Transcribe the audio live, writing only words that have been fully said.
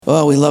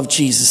Well, we love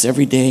Jesus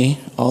every day,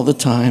 all the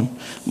time,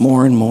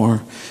 more and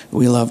more.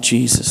 We love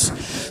Jesus.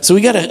 So we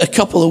got a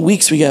couple of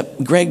weeks. We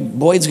got Greg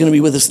Boyd's going to be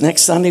with us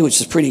next Sunday,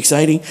 which is pretty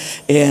exciting.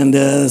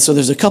 And so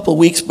there's a couple of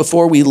weeks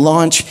before we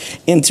launch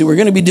into, we're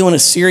going to be doing a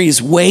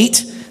series,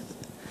 Wait,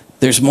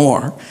 There's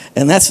More.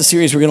 And that's the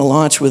series we're going to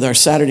launch with our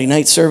Saturday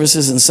night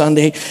services and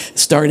Sunday,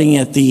 starting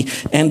at the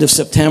end of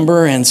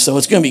September. And so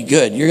it's going to be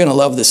good. You're going to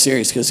love this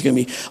series because it's going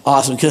to be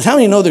awesome. Because how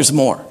many know there's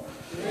more?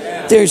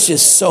 There's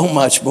just so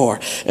much more,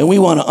 and we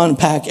want to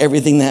unpack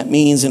everything that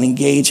means and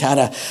engage how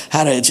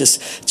to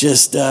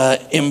just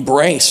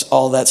embrace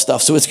all that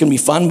stuff. So it's going to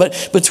be fun.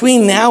 But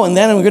between now and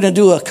then, we're going to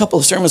do a couple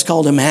of sermons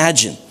called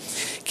Imagine.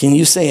 Can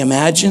you say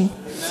imagine?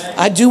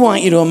 I do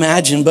want you to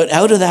imagine, but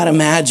out of that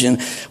imagine,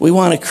 we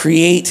want to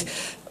create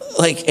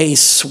like a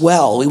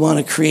swell. We want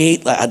to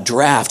create a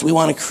draft. We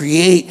want to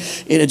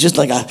create it just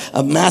like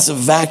a massive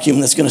vacuum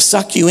that's going to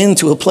suck you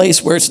into a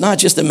place where it's not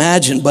just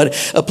imagine,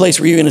 but a place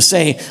where you're going to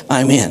say,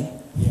 I'm in.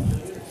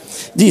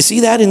 Do you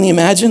see that in the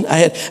imagine?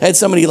 I had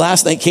somebody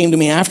last night came to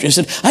me after and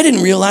said, I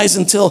didn't realize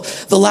until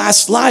the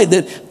last slide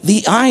that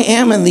the I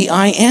am and the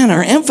I am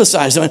are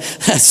emphasized. I went,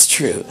 that's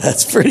true.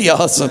 That's pretty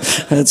awesome.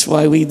 That's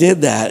why we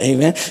did that.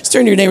 Amen. Just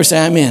turn to your neighbor and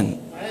say, I'm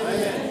in.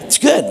 It's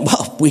good.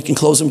 Well, we can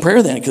close in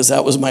prayer then because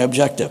that was my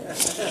objective.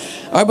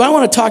 All right, but I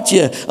want to talk to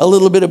you a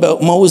little bit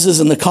about Moses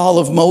and the call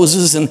of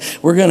Moses, and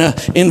we're going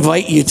to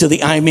invite you to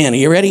the I'm in. Are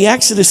you ready?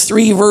 Exodus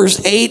 3,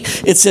 verse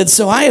 8, it said,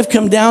 so I have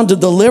come down to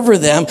deliver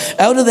them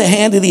out of the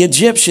hand of the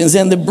Egyptians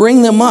and to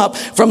bring them up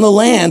from the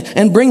land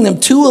and bring them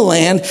to a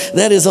land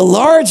that is a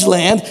large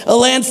land, a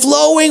land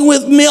flowing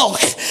with milk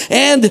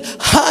and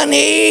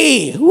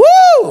honey.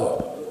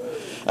 Woo!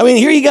 I mean,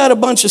 here you got a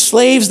bunch of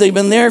slaves. They've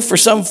been there for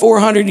some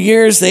 400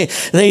 years.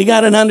 They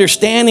got an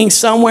understanding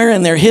somewhere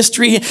in their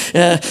history,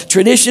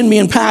 tradition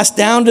being passed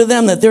down to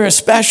them that they're a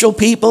special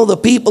people, the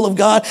people of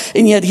God.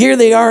 And yet here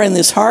they are in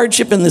this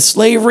hardship and this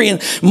slavery.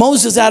 And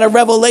Moses had a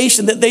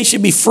revelation that they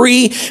should be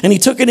free. And he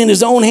took it in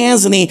his own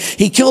hands and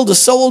he killed a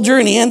soldier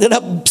and he ended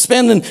up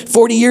spending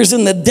 40 years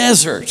in the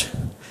desert.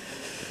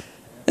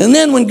 And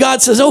then when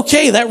God says,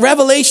 okay, that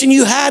revelation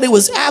you had, it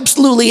was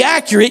absolutely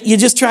accurate. You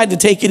just tried to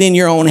take it in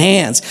your own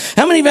hands.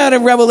 How many of you had a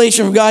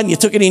revelation from God and you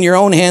took it in your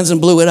own hands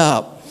and blew it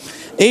up?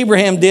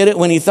 Abraham did it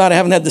when he thought, I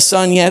haven't had the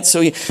son yet.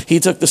 So he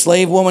took the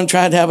slave woman,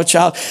 tried to have a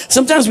child.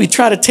 Sometimes we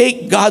try to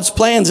take God's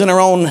plans in our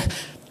own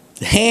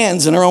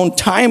hands and our own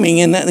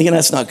timing, and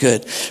that's not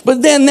good.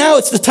 But then now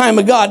it's the time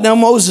of God. Now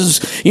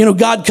Moses,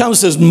 God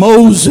comes and says,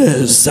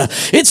 Moses,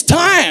 it's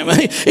time.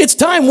 It's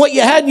time. What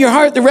you had in your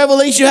heart, the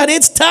revelation you had,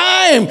 it's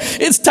time.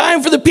 It's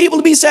time for the people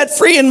to be set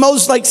free. And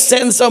Moses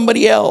send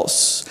somebody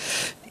else.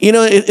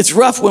 It's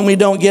rough when we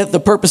don't get the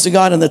purpose of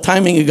God and the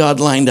timing of God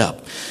lined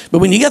up. But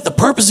when you get the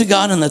purpose of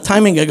God and the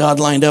timing of God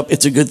lined up,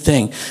 it's a good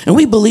thing. And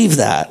we believe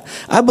that.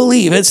 I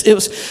believe. It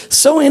was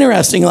so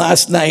interesting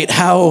last night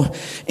how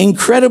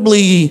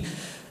incredibly,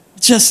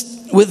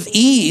 just with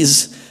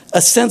ease,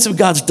 a sense of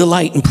God's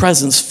delight and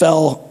presence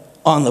fell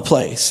on the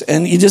place.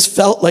 And you just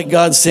felt like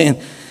God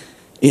saying,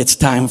 it's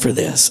time for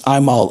this.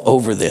 I'm all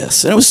over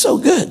this. And it was so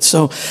good.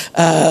 So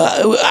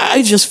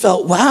I just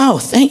felt, wow,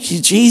 thank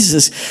you,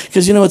 Jesus.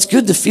 Because, it's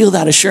good to feel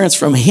that assurance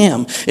from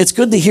him. It's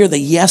good to hear the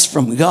yes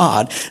from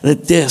God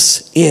that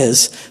this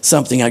is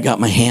something I got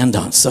my hand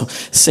on. So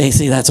say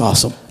that's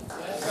awesome.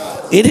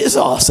 It is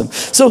awesome.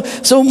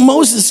 So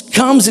Moses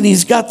comes and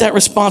he's got that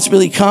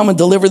responsibility, come and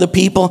deliver the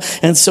people.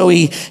 And so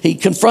he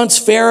confronts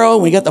Pharaoh.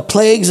 We got the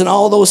plagues and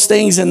all those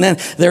things. And then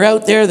they're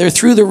out there, they're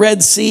through the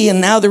Red Sea, and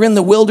now they're in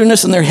the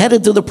wilderness and they're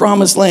headed to the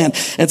promised land.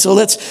 And so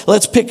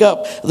let's pick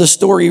up the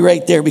story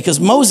right there, because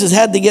Moses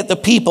had to get the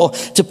people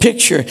to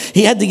picture.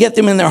 He had to get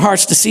them in their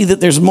hearts to see that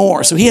there's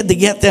more. So he had to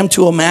get them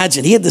to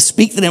imagine. He had to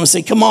speak to them and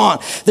say, come on,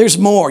 there's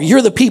more.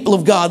 You're the people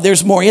of God.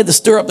 There's more. He had to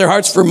stir up their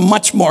hearts for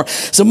much more.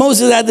 So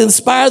Moses had to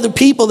inspire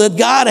the people that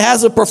God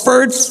has a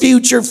preferred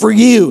future for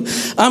you.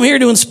 I'm here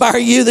to inspire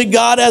you that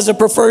God has a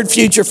preferred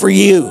future for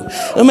you.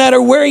 No matter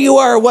where you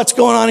are or what's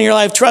going on in your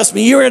life, trust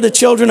me, you are the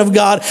children of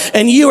God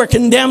and you are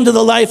condemned to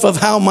the life of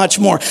how much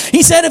more.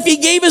 He said if he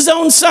gave his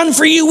own son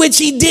for you, which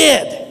he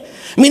did.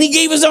 He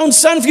gave his own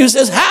son for you. He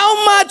says,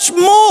 how much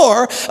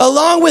more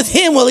along with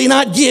him will he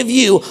not give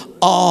you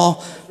all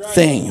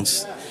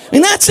things?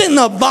 That's in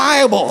the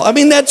Bible.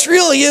 That's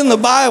really in the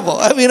Bible.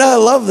 I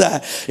love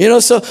that.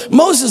 So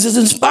Moses is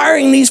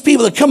inspiring these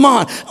people to come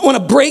on. I want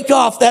to break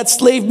off that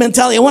slave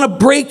mentality. I want to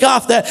break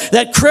off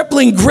that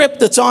crippling grip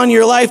that's on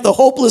your life, the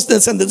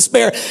hopelessness and the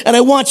despair. And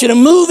I want you to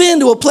move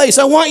into a place.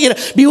 I want you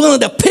to be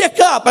willing to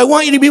pick up. I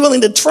want you to be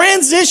willing to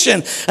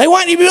transition. I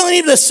want you to be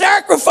willing to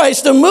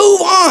sacrifice, to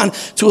move on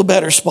to a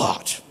better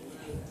spot.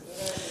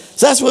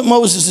 So that's what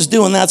Moses is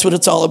doing. That's what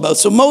it's all about.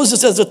 So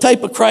Moses, as a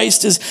type of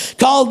Christ, is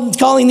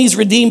calling these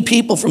redeemed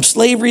people from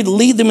slavery to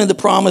lead them into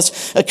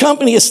promise, a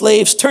company of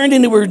slaves turned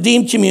into a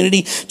redeemed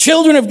community,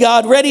 children of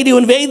God, ready to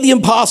invade the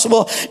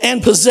impossible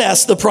and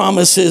possess the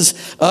promises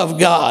of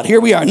God.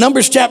 Here we are,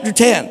 Numbers chapter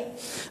 10.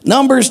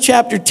 Numbers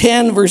chapter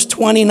 10, verse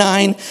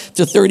 29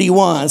 to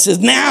 31. It says,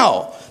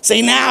 now.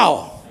 Say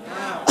now.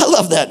 I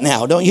love that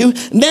now, don't you?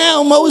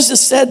 Now Moses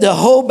said to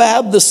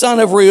Hobab, the son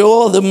of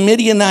Reuel, the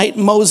Midianite,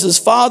 Moses'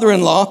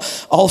 father-in-law,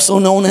 also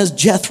known as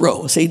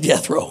Jethro. Say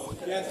Jethro.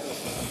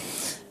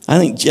 I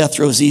think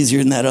Jethro's easier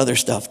than that other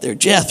stuff there.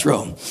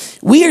 Jethro.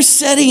 We are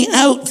setting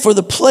out for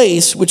the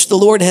place which the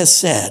Lord has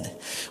said.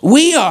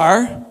 We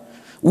are,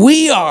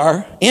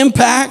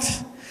 Impact,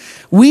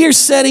 we are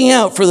setting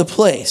out for the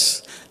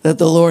place that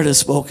the Lord has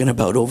spoken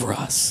about over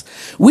us.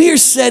 We are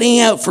setting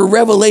out for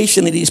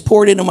revelation that he's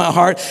poured into my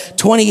heart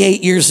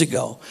 28 years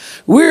ago.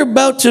 We're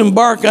about to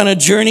embark on a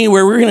journey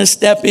where we're going to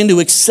step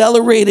into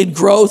accelerated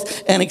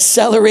growth and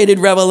accelerated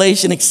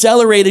revelation,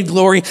 accelerated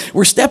glory.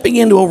 We're stepping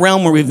into a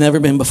realm where we've never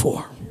been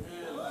before.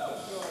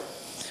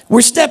 We're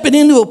stepping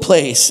into a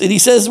place, and he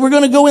says, we're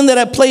going to go into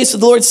that place that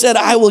the Lord said,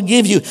 I will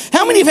give you.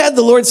 How many have had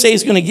the Lord say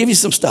he's going to give you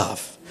some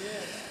stuff?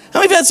 How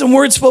many have had some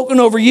words spoken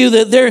over you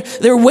that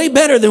they're way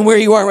better than where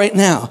you are right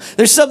now?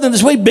 There's something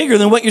that's way bigger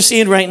than what you're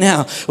seeing right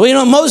now. Well, you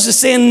know, Moses is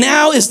saying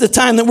now is the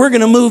time that we're going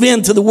to move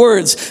into the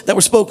words that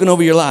were spoken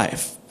over your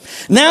life.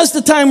 Now's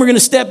the time we're going to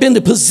step in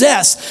to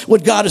possess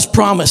what God has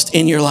promised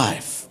in your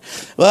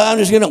life. Well, I'm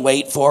just going to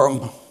wait for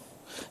him.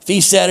 If he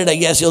said it, I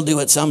guess he'll do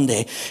it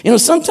someday. You know,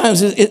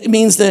 sometimes it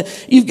means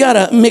that you've got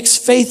to mix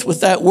faith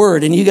with that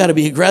word, and you got to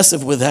be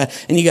aggressive with that,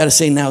 and you got to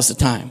say now's the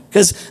time.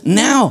 Because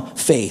now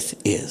faith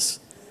is.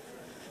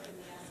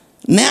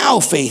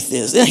 Now faith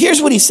is. Now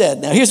here's what he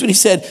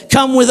said.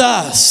 Come with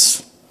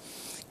us.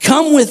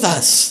 Come with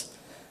us.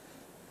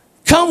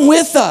 Come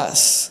with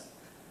us.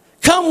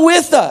 Come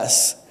with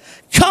us.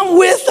 Come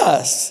with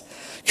us.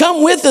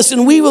 Come with us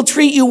and we will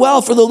treat you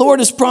well, for the Lord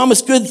has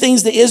promised good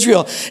things to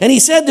Israel. And he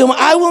said to him,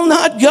 I will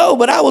not go,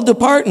 but I will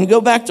depart and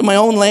go back to my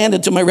own land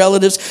and to my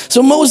relatives.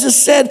 So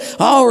Moses said,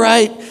 all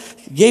right,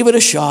 gave it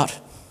a shot.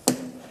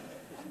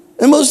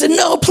 And Moses said,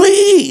 no,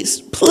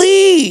 please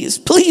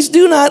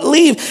do not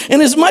leave.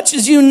 And as much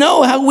as you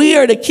know how we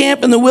are to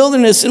camp in the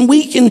wilderness, and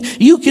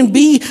you can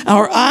be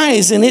our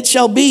eyes, and it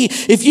shall be,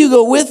 if you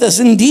go with us,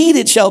 indeed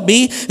it shall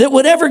be, that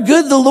whatever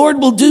good the Lord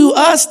will do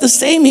us, the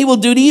same he will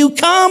do to you.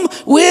 Come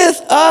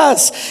with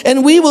us,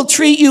 and we will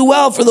treat you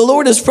well, for the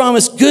Lord has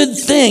promised good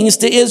things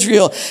to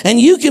Israel. And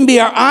you can be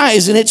our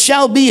eyes, and it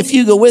shall be, if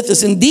you go with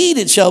us, indeed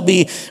it shall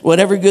be,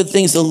 whatever good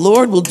things the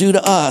Lord will do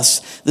to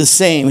us, the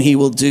same he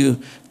will do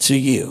to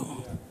you.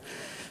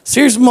 So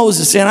here's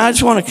Moses saying, I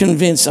want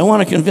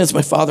to convince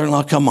my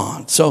father-in-law, come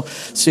on. So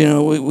you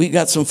know, we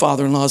got some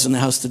father-in-laws in the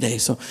house today.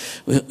 So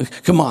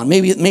come on,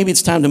 maybe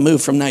it's time to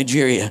move from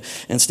Nigeria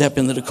and step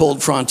into the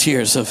cold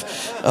frontiers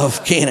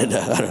of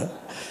Canada. I don't know.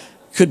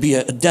 Could be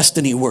a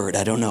destiny word,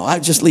 I don't know. I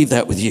just leave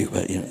that with you.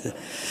 But you know.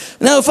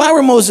 Now, if I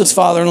were Moses'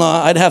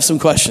 father-in-law, I'd have some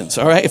questions,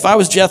 all right? If I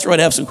was Jethro, I'd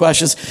have some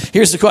questions.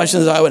 Here's the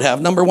questions I would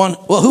have. Number one,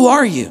 well, who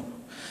are you?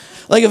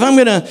 Like if I'm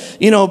going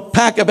to,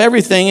 pack up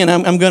everything and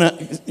I'm going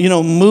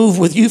to, move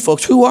with you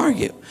folks, who are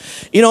you?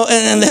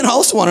 And then I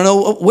also want to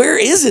know, where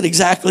is it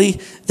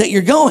exactly that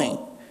you're going?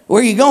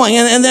 Where are you going?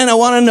 And then I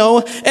want to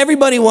know,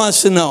 everybody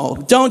wants to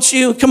know, don't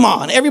you? Come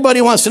on,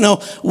 everybody wants to know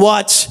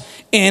what's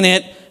in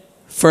it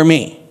for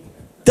me.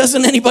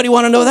 Doesn't anybody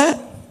want to know that?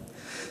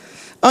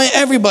 I mean,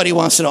 everybody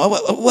wants to know,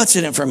 what's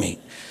in it for me?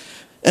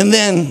 And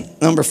then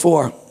number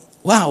 4,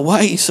 wow, why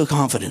are you so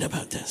confident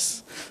about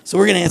this? So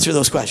we're going to answer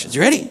those questions.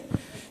 You ready?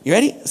 You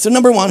ready? So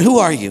number 1, who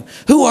are you?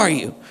 Who are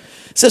you?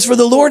 It says, for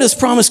the Lord has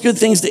promised good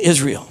things to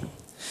Israel.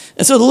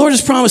 And so the Lord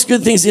has promised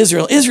good things to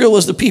Israel. Israel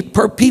was the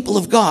people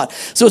of God.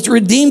 So it's a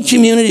redeemed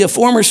community of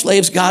former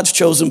slaves, God's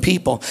chosen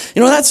people.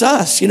 That's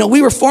us.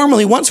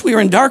 Once we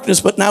were in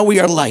darkness, but now we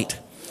are light.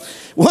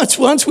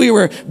 Once we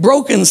were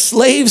broken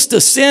slaves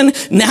to sin,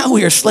 now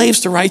we are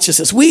slaves to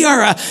righteousness. We are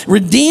a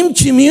redeemed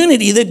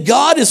community that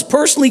God has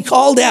personally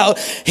called out.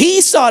 He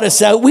sought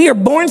us out. We are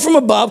born from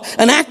above,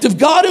 an act of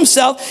God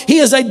himself. He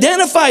has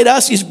identified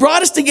us. He's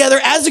brought us together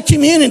as a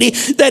community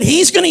that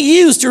he's going to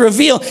use to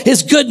reveal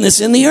his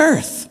goodness in the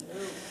earth.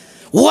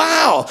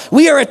 Wow,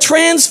 we are a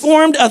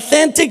transformed,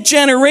 authentic,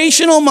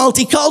 generational,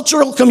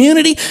 multicultural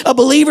community of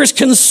believers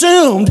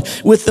consumed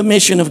with the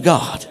mission of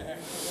God.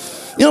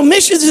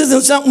 Missions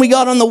isn't something we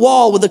got on the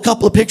wall with a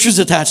couple of pictures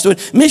attached to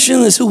it.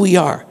 Mission is who we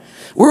are.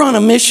 We're on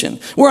a mission.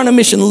 We're on a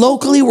mission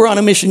locally. We're on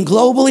a mission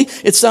globally.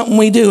 It's something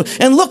we do.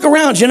 And look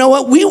around. You know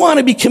what? We want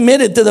to be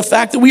committed to the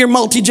fact that we are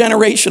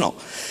multi-generational.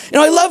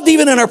 I loved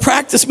even in our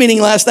practice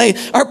meeting last night,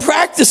 our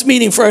practice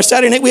meeting for our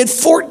Saturday night, we had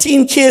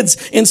 14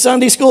 kids in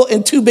Sunday school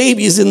and 2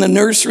 babies in the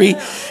nursery.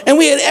 And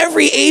we had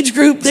every age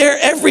group there,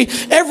 every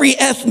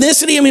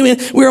ethnicity.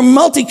 We were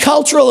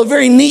multicultural, a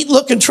very neat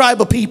looking tribe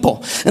of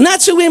people. And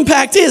that's who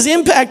Impact is.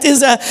 Impact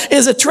is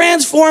a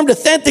transformed,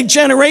 authentic,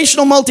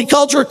 generational,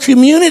 multicultural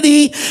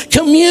community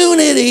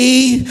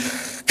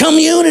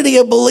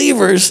of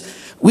believers.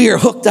 We are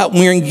hooked up and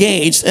we're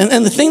engaged.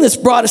 And the thing that's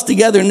brought us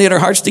together and knit our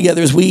hearts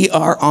together is we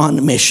are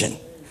on mission.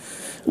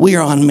 We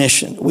are on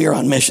mission. We are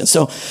on mission.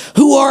 So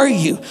who are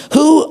you?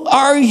 Who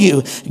are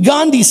you?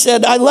 Gandhi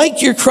said, I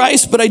like your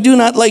Christ, but I do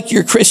not like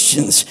your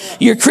Christians.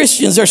 Your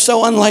Christians are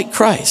so unlike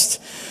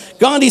Christ.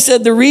 Gandhi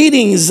said the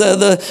readings,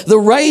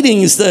 the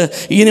writings,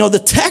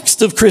 the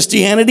text of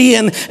Christianity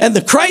and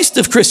the Christ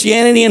of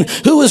Christianity and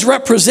who is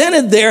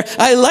represented there,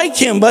 I like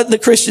him, but the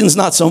Christians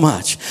not so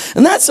much.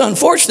 And that's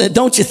unfortunate,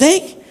 don't you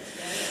think?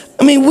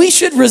 I mean, we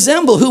should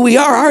resemble who we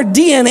are. Our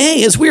DNA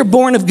is we're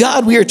born of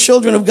God. We are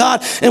children of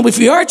God. And if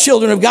we are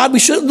children of God, we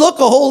should look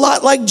a whole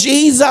lot like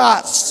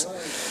Jesus.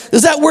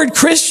 There's that word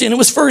Christian. It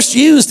was first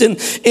used in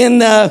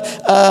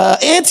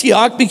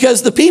Antioch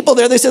because the people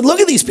there, they said, look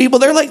at these people.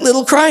 They're like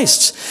little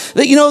Christs.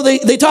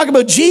 They talk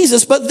about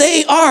Jesus, but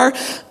they are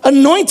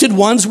anointed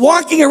ones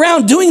walking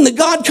around doing the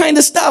God kind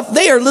of stuff.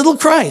 They are little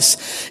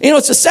Christs.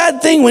 It's a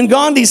sad thing when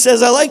Gandhi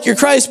says, I like your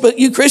Christ, but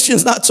you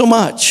Christians, not so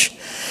much.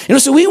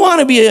 So we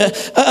want to be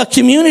a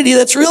community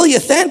that's really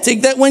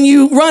authentic, that when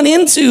you run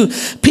into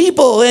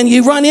people and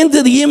you run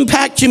into the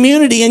Impact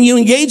community and you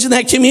engage in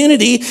that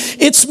community,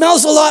 it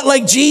smells a lot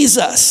like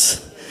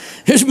Jesus.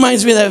 It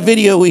reminds me of that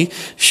video we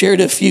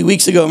shared a few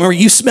weeks ago. Remember,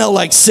 you smell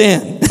like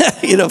sin.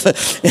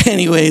 But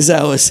anyways,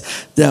 that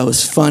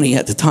was funny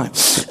at the time.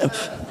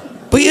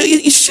 But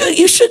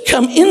you should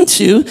come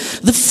into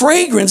the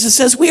fragrance. It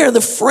says we are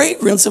the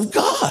fragrance of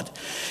God.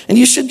 And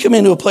you should come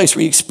into a place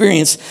where you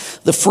experience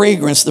the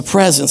fragrance, the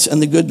presence,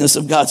 and the goodness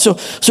of God. So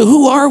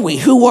who are we?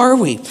 Who are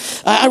we?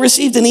 I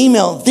received an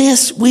email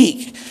this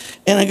week,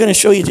 and I'm going to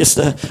show you just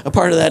a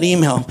part of that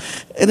email.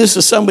 And this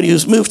is somebody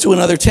who's moved to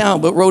another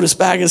town, but wrote us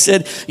back and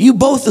said, you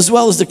both, as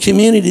well as the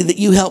community that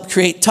you helped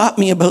create, taught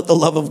me about the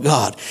love of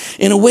God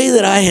in a way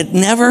that I had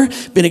never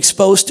been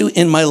exposed to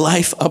in my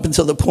life up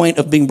until the point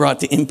of being brought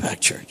to Impact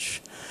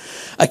Church.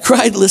 I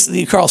cried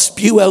listening to Carl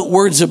spew out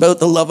words about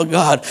the love of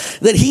God,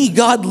 that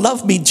God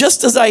loved me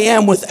just as I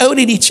am without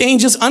any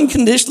changes,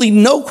 unconditionally,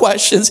 no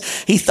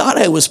questions. He thought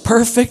I was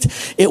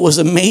perfect. It was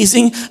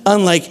amazing,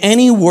 unlike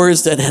any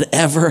words that had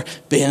ever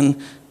been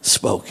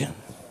spoken.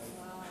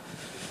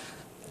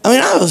 I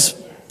mean, I was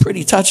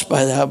pretty touched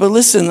by that. But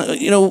listen,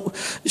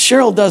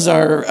 Cheryl does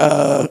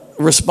our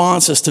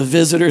responses to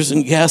visitors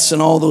and guests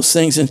and all those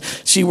things, and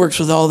she works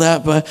with all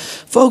that. But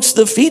folks,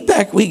 the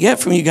feedback we get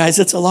from you guys,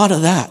 it's a lot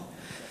of that.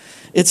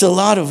 It's a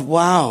lot of,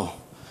 wow,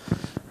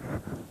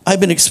 I've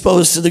been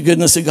exposed to the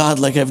goodness of God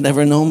like I've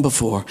never known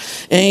before.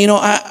 And,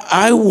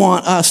 I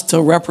want us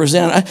to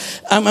represent.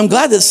 I'm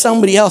glad that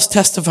somebody else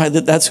testified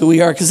that that's who we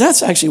are, because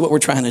that's actually what we're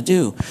trying to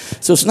do.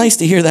 So it's nice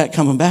to hear that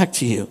coming back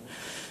to you.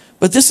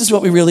 But this is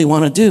what we really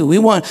want to do. We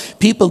want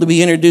people to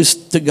be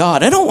introduced to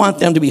God. I don't want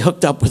them to be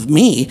hooked up with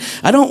me.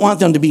 I don't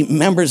want them to be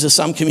members of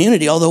some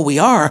community, although we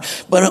are.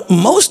 But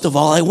most of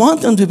all, I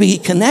want them to be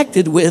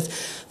connected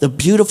with the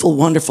beautiful,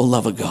 wonderful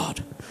love of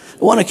God.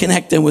 I want to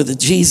connect them with a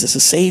Jesus,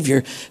 a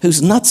Savior,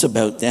 who's nuts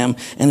about them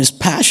and is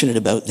passionate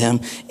about them,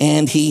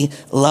 and he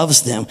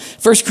loves them.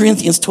 1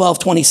 Corinthians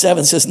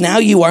 12:27 says, now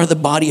you are the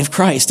body of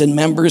Christ and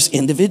members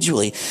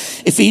individually.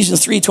 Ephesians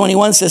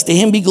 3:21 says, to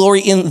him be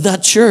glory in the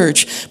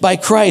church by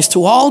Christ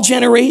to all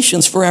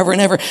generations forever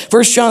and ever.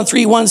 1 John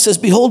 3:1 says,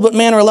 behold what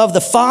manner of love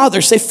the Father,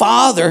 say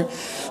Father,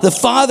 the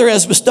Father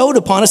has bestowed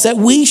upon us, that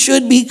we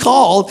should be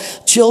called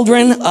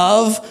children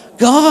of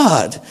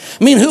God.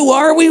 I mean, who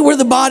are we? We're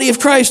the body of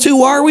Christ.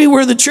 Who are we?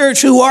 We're the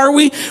church. Who are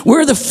we?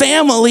 We're the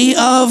family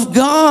of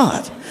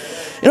God.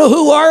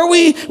 Who are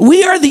we?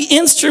 We are the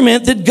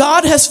instrument that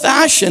God has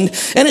fashioned.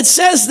 And it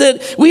says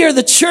that we are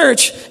the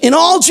church in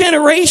all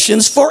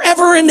generations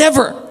forever and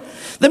ever.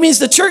 That means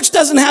the church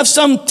doesn't have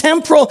some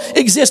temporal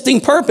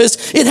existing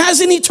purpose. It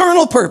has an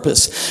eternal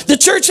purpose. The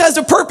church has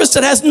a purpose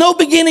that has no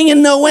beginning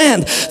and no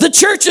end. The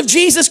church of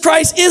Jesus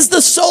Christ is the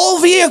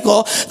sole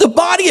vehicle, the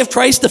body of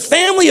Christ, the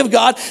family of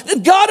God,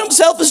 that God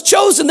himself has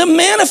chosen to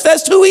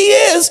manifest who he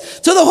is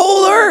to the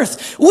whole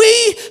earth.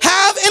 We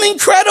have an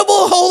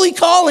incredible holy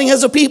calling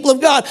as a people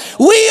of God.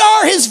 We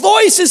are his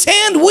voice, his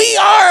hand. We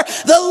are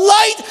the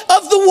light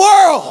of the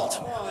world.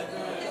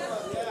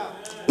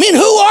 I mean,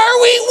 who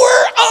are we?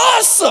 We're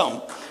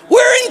awesome.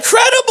 We're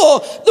incredible.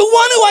 The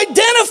one who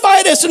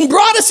identified us and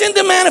brought us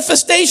into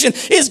manifestation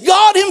is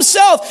God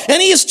himself.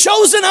 And he has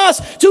chosen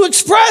us to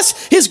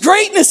express his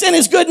greatness and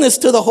his goodness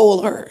to the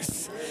whole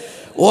earth.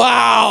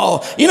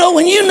 Wow.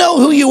 When you know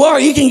who you are,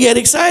 you can get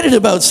excited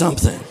about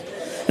something.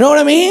 You know what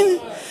I mean?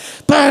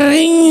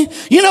 Ba-ding.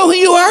 You know who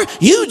you are?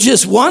 You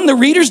just won the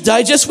Reader's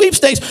Digest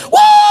sweepstakes.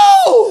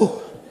 Whoa!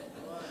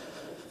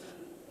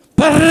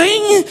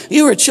 Ba-ding.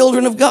 You are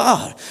children of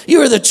God.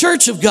 You are the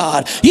church of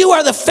God. You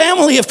are the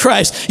family of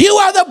Christ. You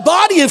are the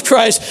body of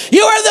Christ.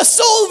 You are the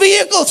sole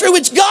vehicle through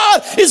which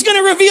God is going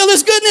to reveal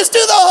his goodness to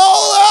the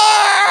whole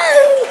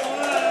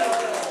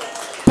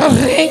earth.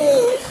 Ba-ding.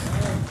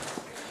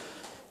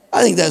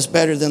 I think that's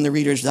better than the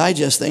Reader's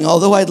Digest thing,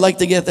 although I'd like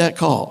to get that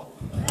call.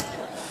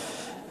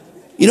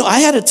 I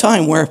had a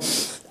time where,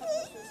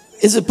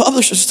 is it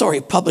Publishers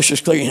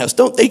Clearinghouse?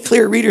 Don't they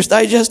clear Reader's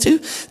Digest too?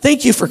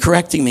 Thank you for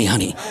correcting me,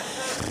 honey.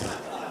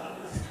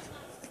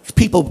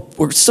 People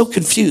were so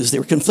confused. They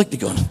were conflicted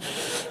going,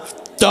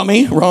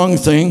 dummy, wrong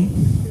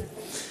thing.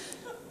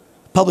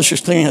 Publishers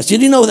Clearinghouse.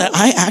 Did you know that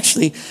I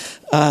actually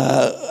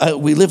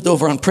we lived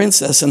over on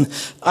Princess, and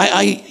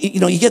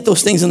you get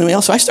those things in the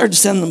mail, so I started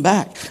sending them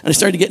back, and I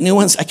started to get new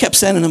ones. I kept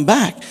sending them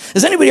back.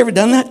 Has anybody ever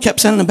done that? Kept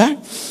sending them back?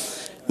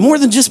 More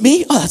than just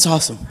me? Oh, that's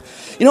awesome.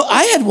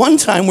 I had one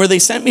time where they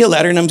sent me a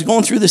letter, and I'm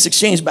going through this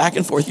exchange back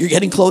and forth. You're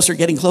getting closer,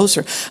 getting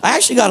closer. I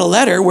actually got a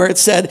letter where it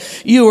said,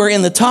 you are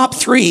in the top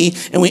 3,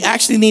 and we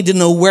actually need to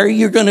know where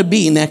you're going to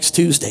be next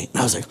Tuesday. And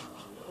I was like,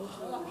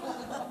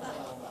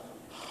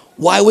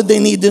 why would they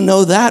need to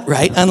know that,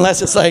 right?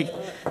 Unless it's like,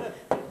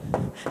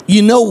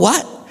 you know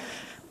what?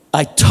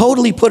 I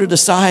totally put it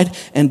aside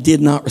and did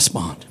not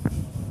respond.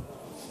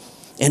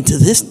 And to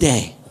this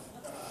day,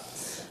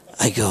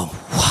 I go,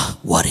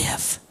 what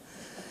if?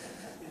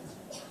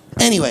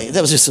 Anyway,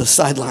 that was just a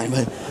sideline.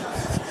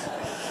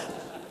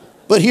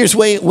 But here's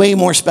way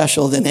more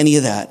special than any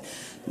of that.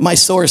 My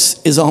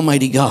source is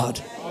Almighty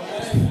God.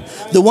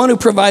 The one who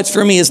provides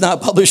for me is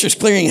not Publishers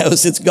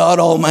Clearinghouse. It's God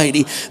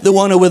Almighty. The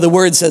one who with the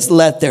word says,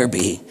 let there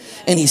be.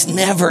 And he's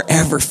never,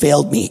 ever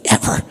failed me,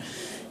 ever.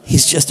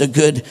 He's just a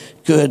good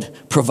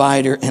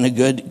provider and a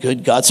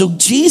good God. So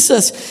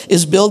Jesus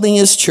is building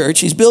his church.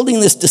 He's building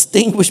this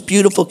distinguished,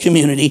 beautiful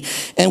community.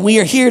 And we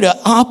are here to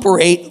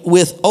operate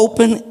with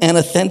open and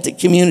authentic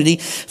community.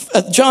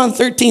 John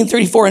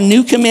 13:34, a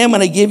new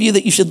commandment I give you,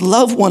 that you should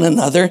love one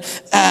another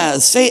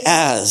as.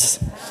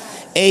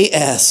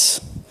 A-S.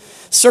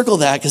 Circle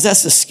that, because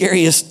that's the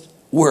scariest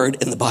word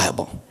in the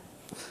Bible.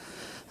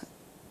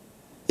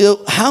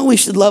 How we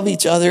should love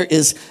each other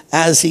is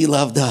as he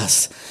loved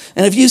us.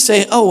 And if you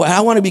say, oh,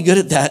 I want to be good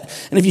at that,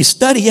 and if you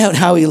study out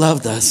how he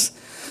loved us,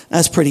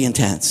 that's pretty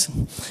intense.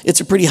 It's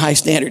a pretty high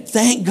standard.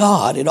 Thank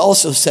God it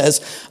also says,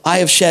 I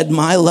have shed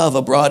my love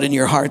abroad in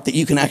your heart, that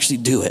you can actually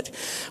do it.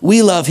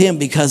 We love him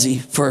because he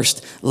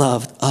first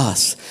loved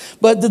us.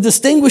 But the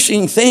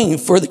distinguishing thing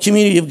for the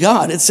community of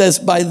God, it says,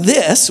 by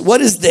this,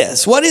 what is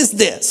this? What is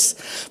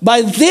this?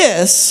 By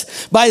this,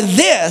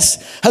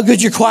 how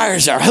good your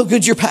choirs are, how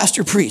good your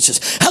pastor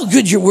preaches, how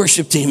good your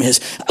worship team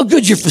is, how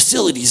good your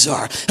facilities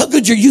are, how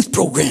good your youth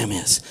program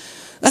is.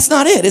 That's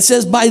not it. It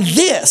says, by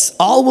this,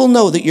 all will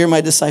know that you're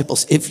my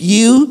disciples, if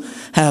you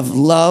have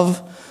love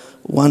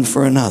one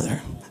for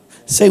another.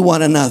 Say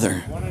one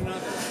another.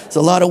 There's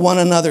a lot of one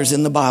another's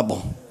in the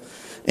Bible.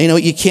 And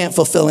you can't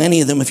fulfill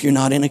any of them if you're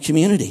not in a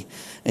community.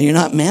 And you're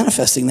not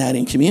manifesting that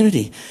in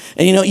community.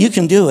 And you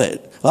can do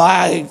it. Well,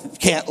 I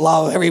can't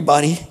love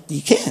everybody.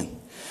 You can.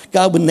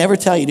 God would never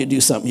tell you to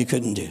do something you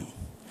couldn't do.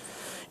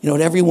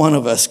 Every one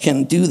of us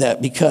can do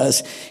that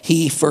because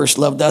he first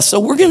loved us. So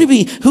we're going to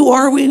be, who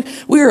are we?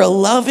 We are a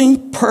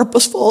loving,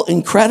 purposeful,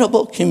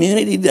 incredible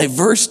community,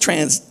 diverse,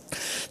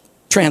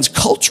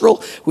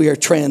 transcultural. We are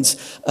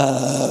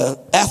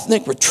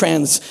trans-ethnic. We're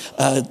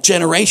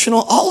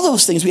trans-generational. All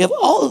those things. We have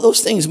all of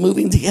those things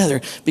moving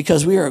together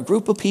because we are a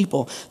group of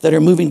people that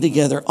are moving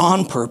together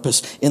on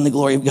purpose in the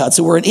glory of God.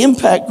 So we're an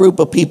impact group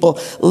of people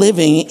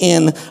living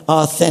in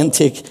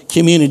authentic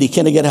community.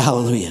 Can I get a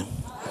hallelujah?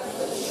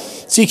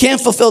 So you can't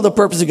fulfill the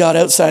purpose of God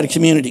outside of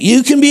community.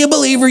 You can be a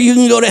believer, you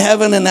can go to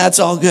heaven, and that's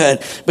all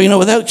good. But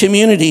without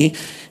community,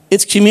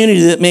 it's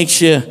community that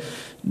makes you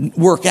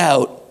work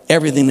out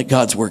everything that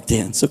God's worked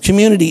in. So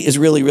community is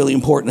really, really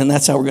important, and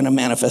that's how we're going to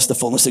manifest the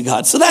fullness of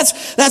God. So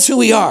that's who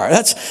we are.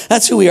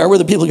 That's who we are. We're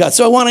the people of God.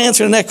 So I want to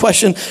answer the next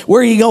question. Where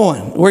are you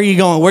going? Where are you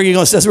going? Where are you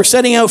going? It says we're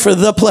setting out for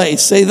the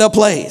place. Say the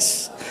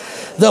place.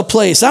 The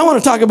place. I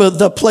want to talk about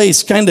the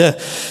place kind of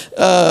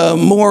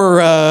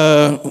more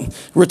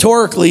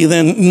rhetorically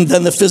than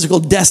the physical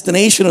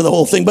destination of the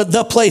whole thing. But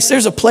the place,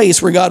 there's a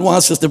place where God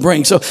wants us to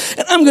bring. So,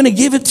 and I'm going to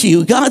give it to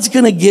you. God's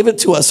going to give it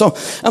to us. So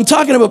I'm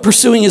talking about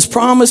pursuing his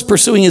promise,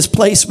 pursuing his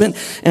placement,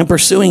 and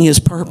pursuing his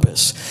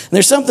purpose. And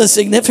there's something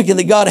significant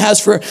that God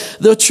has for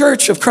the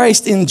church of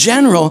Christ in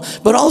general,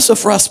 but also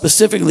for us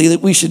specifically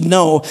that we should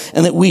know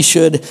and that we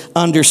should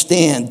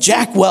understand.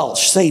 Jack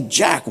Welch. Say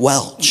Jack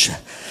Welch.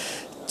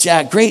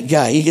 Jack, great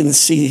guy. You can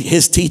see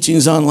his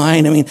teachings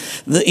online. I mean,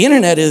 the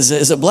internet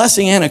is a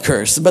blessing and a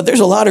curse, but there's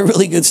a lot of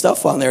really good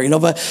stuff on there,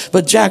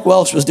 But Jack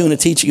Welch was doing a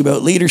teaching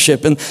about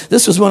leadership, and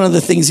this was one of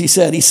the things he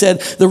said. He said,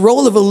 the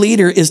role of a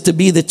leader is to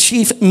be the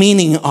chief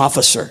meaning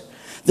officer.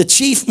 The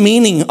chief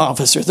meaning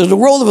officer. So the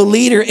role of a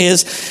leader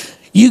is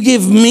you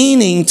give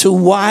meaning to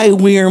why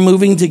we are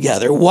moving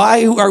together.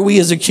 Why are we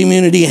as a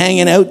community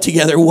hanging out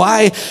together?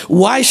 Why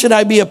should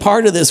I be a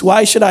part of this?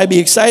 Why should I be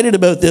excited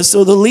about this?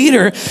 So the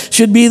leader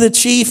should be the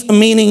chief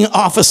meaning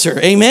officer.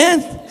 Amen?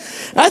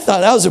 I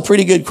thought that was a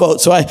pretty good quote,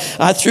 so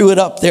I threw it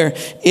up there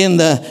in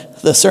the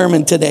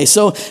sermon today.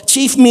 So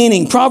chief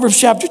meaning, Proverbs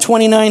chapter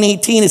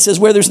 29:18, it says,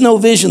 where there's no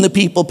vision, the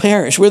people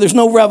perish. Where there's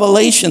no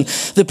revelation,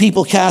 the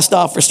people cast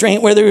off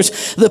restraint. Where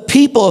there's the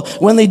people,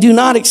 when they do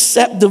not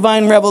accept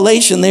divine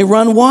revelation, they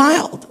run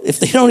wild.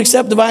 If they don't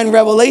accept divine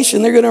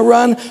revelation, they're going to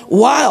run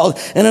wild.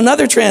 And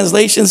another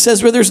translation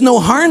says, where there's no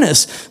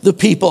harness, the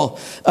people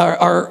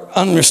are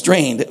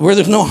unrestrained. Where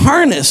there's no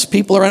harness,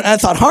 people are, I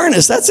thought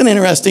harness, that's an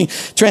interesting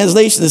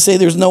translation to say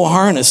there's no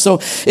harness. So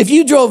if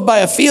you drove by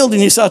a field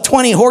and you saw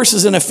 20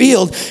 horses in a field,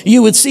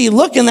 you would see,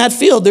 look in that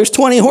field, there's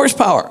 20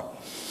 horsepower.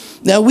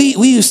 Now, we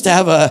used to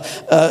have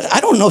I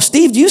don't know,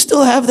 Steve, do you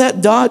still have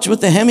that Dodge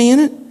with the Hemi in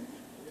it?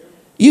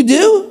 You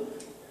do?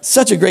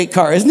 Such a great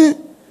car, isn't it?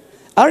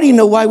 I don't even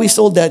know why we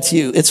sold that to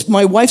you. It's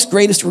my wife's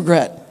greatest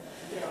regret.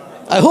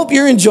 I hope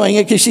you're enjoying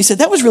it because she said,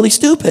 that was really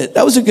stupid.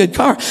 That was a good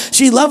car.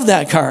 She loved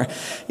that car.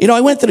 You know, I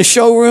went to the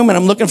showroom and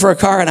I'm looking for a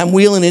car and I'm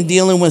wheeling and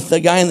dealing with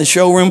the guy in the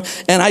showroom.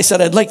 And I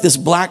said, I'd like this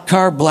black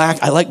car,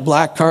 black. I like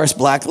black cars,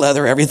 black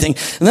leather, everything.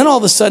 And then all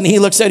of a sudden he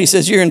looks at it, he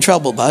says, you're in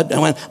trouble, bud. I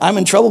went, I'm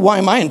in trouble? Why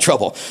am I in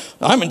trouble?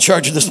 I'm in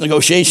charge of this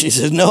negotiation. He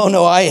says,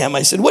 no, I am.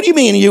 I said, what do you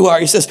mean you are?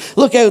 He says,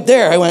 look out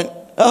there. I went,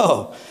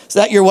 oh, is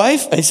that your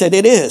wife? I said,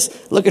 it is.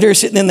 Look at her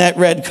sitting in that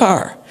red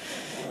car.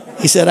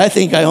 He said, I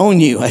think I own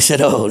you. I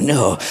said, oh,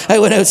 no. I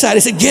went outside. I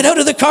said, get out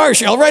of the car,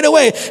 Cheryl, right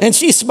away. And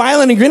she's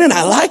smiling and grinning.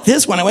 I like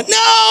this one. I went,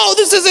 no,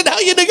 this isn't how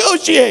you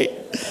negotiate.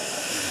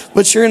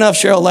 But sure enough,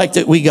 Cheryl liked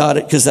it. We got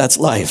it because that's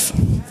life.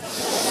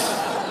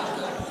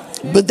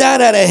 But that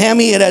had a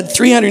Hemi. It had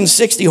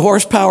 360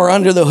 horsepower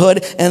under the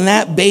hood. And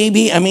that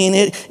baby, I mean,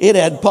 it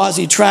had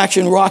posi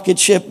traction, rocket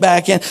ship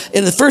back in.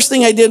 And the first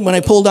thing I did when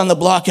I pulled on the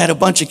block, I had a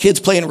bunch of kids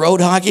playing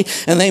road hockey.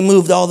 And they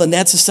moved all the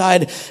nets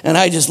aside. And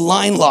I just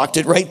line locked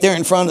it right there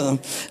in front of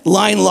them.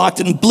 Line locked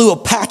it and blew a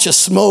patch of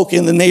smoke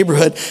in the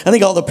neighborhood. I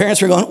think all the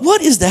parents were going,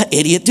 what is that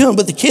idiot doing?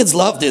 But the kids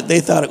loved it. They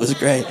thought it was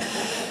great.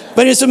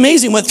 But it's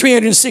amazing what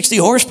 360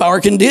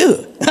 horsepower can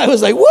do. I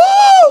was like,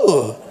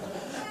 whoa!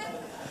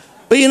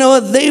 But you know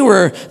what? They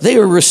were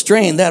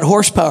restrained. That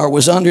horsepower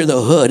was under the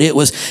hood. It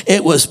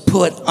was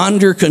put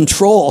under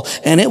control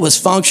and it was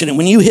functioning.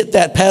 When you hit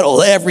that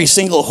pedal, every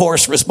single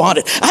horse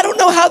responded. I don't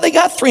know how they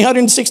got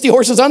 360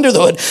 horses under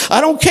the hood. I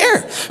don't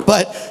care.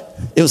 But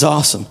it was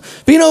awesome.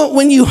 But you know,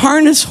 when you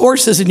harness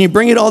horses and you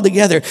bring it all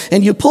together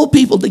and you pull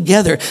people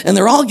together and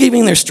they're all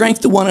giving their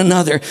strength to one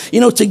another,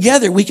 you know,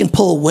 together we can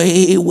pull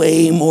way,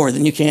 way more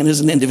than you can as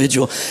an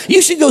individual.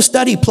 You should go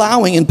study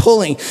plowing and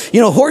pulling.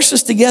 You know,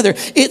 horses together,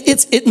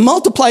 it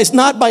multiplies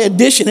not by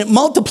addition, it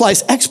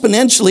multiplies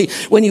exponentially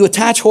when you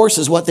attach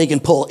horses, what they can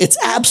pull. It's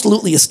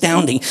absolutely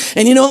astounding.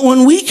 And you know,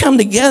 when we come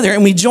together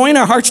and we join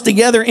our hearts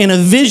together in a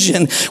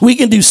vision, we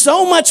can do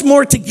so much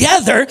more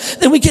together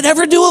than we could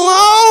ever do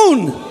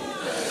alone.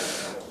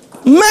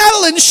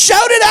 Madeline, shout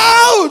it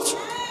out!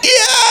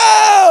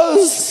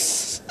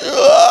 Yes!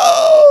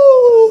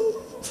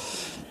 Oh.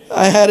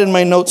 I had in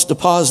my notes to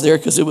pause there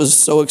because it was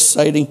so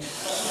exciting.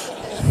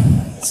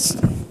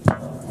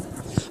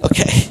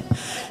 Okay.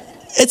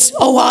 It's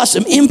so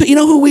awesome. You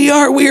know who we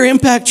are? We are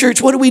Impact Church.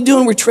 What are we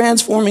doing? We're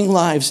transforming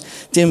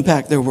lives to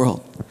impact their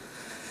world.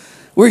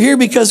 We're here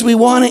because we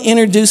want to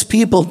introduce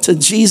people to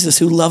Jesus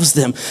who loves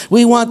them.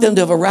 We want them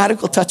to have a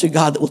radical touch of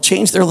God that will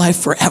change their life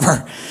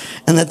forever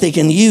and that they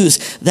can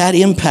use that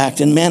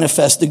impact and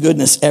manifest the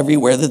goodness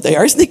everywhere that they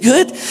are. Isn't it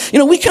good? You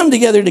know, we come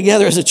together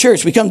as a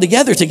church. We come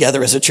together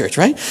as a church,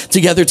 right?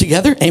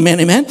 Together. Amen,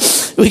 amen.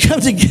 We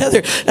come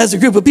together as a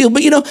group of people.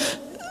 But you know,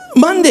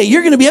 Monday,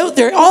 you're going to be out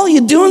there, all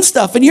you doing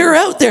stuff, and you're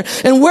out there.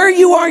 And where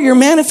you are, you're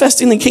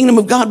manifesting the kingdom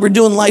of God. We're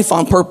doing life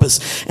on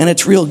purpose, and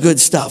it's real good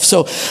stuff.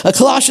 So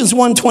Colossians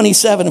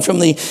 1:27 from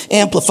the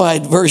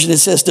Amplified Version, it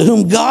says, to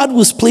whom God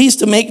was pleased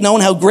to make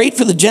known how great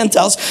for the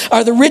Gentiles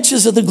are the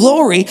riches of the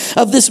glory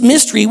of this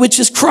mystery, which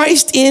is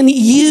Christ in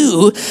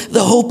you,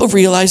 the hope of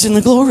realizing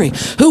the glory.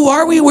 Who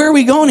are we? Where are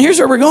we going? Here's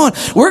where we're going.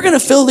 We're going to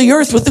fill the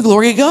earth with the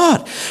glory of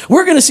God.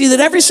 We're going to see that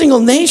every single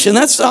nation,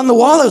 that's on the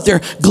wall out there,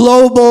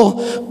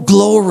 global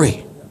glory.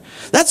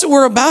 That's what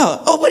we're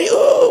about.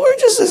 We're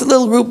just this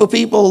little group of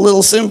people,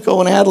 little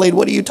Simcoe and Adelaide.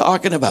 What are you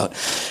talking about?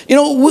 You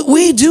know,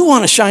 we do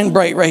want to shine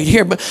bright right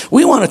here, but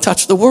we want to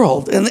touch the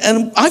world.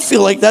 And I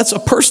feel like that's a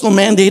personal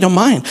mandate of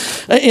mine.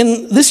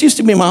 This used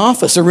to be my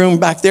office, a room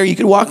back there. You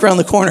could walk around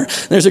the corner.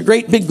 There's a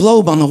great big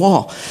globe on the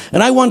wall.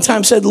 And I one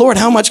time said, Lord,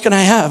 how much can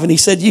I have? And he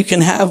said, you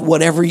can have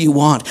whatever you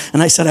want.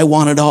 And I said, I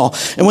want it all.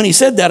 And when he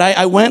said that,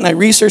 I went and I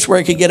researched where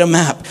I could get a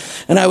map.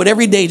 And I would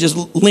every day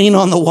just lean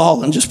on the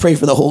wall and just pray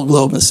for the whole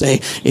globe and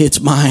say,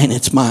 it's mine,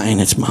 it's mine,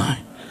 it's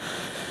mine.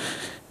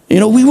 You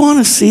know, we want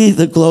to see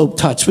the globe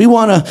touched. We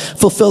want to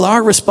fulfill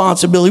our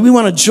responsibility. We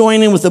want to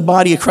join in with the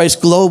body of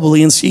Christ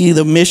globally and see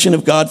the mission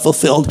of God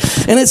fulfilled.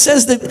 And it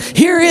says that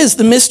here is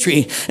the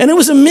mystery. And it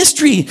was a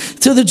mystery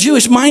to the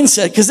Jewish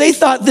mindset because they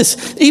thought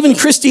this, even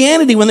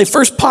Christianity, when they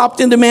first popped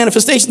into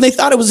manifestation, they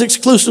thought it was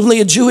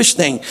exclusively a Jewish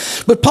thing.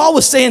 But Paul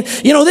was saying,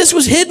 you know, this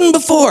was hidden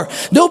before.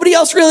 Nobody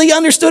else really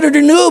understood it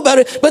or knew about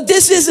it. But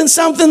this isn't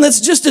something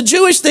that's just a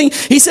Jewish thing.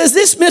 He says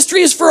this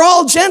mystery is for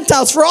all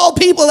Gentiles, for all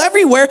people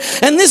everywhere.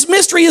 And this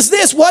mystery is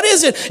this. What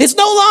is it? It's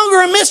no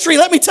longer a mystery.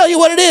 Let me tell you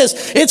what it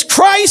is. It's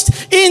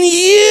Christ in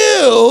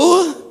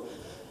you,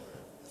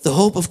 the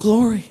hope of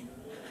glory.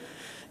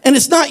 And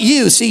it's not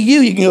you. See,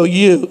 you can go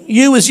you.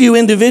 You is you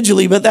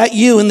individually, but that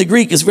you in the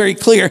Greek is very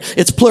clear.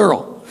 It's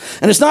plural.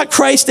 And it's not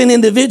Christ in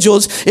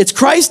individuals. It's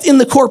Christ in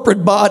the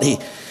corporate body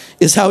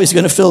is how he's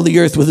going to fill the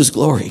earth with his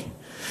glory.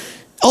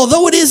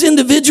 Although it is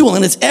individual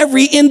and it's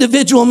every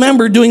individual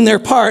member doing their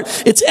part,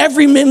 it's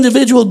every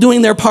individual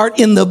doing their part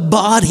in the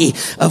body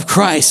of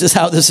Christ is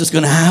how this is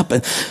going to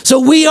happen. So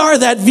we are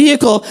that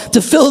vehicle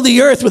to fill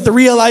the earth with the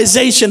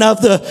realization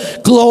of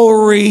the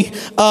glory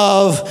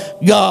of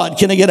God.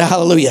 Can I get a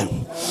hallelujah?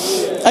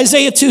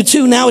 Isaiah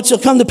 2:2, now it shall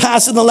come to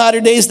pass in the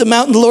latter days, the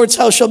mountain, the Lord's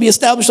house shall be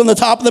established on the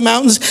top of the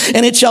mountains,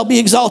 and it shall be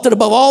exalted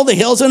above all the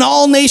hills, and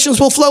all nations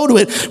will flow to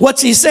it.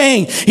 What's he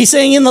saying? He's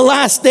saying in the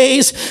last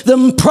days,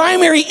 the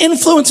primary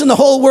influence in the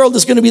whole world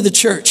is going to be the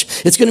church.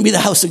 It's going to be the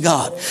house of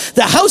God.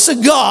 The house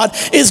of God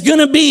is going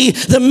to be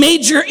the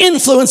major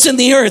influence in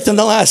the earth in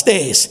the last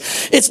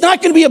days. It's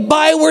not going to be a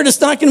byword.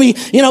 It's not going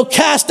to be,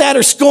 cast at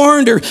or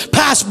scorned or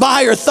passed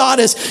by or thought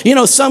as,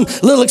 some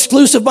little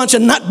exclusive bunch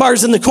of nut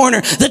bars in the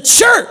corner. The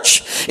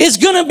church is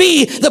going to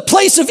be the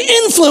place of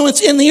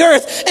influence in the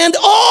earth, and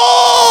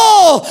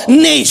all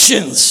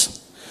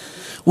nations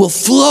will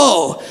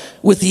flow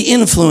with the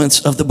influence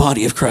of the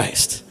body of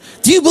Christ.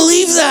 Do you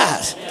believe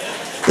that?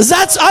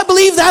 Because I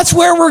believe that's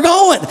where we're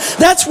going.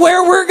 That's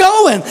where we're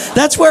going.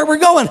 That's where we're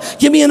going.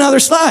 Give me another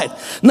slide.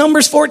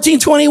 Numbers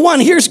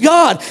 14:21. Here's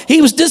God.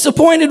 He was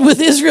disappointed with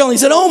Israel. He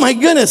said, oh my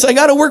goodness, I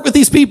got to work with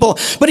these people.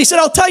 But he said,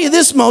 I'll tell you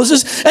this,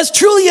 Moses, as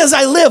truly as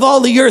I live, all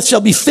the earth shall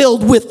be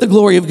filled with the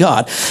glory of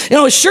God.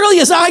 As surely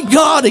as I,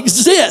 God,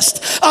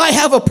 exist, I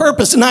have a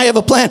purpose and I have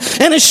a plan.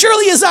 And as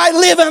surely as I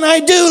live, and I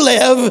do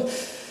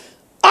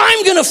live,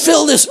 I'm going to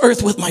fill this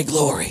earth with my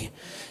glory.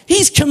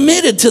 He's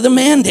committed to the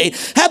mandate.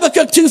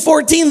 Habakkuk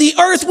 2:14, the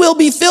earth will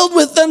be filled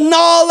with the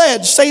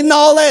knowledge. Say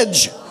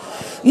knowledge.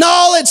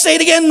 Knowledge. Say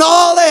it again,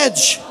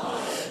 knowledge.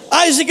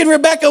 Isaac and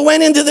Rebekah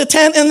went into the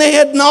tent and they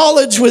had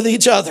knowledge with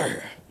each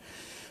other.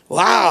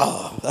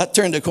 Wow, that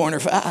turned a corner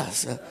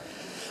fast.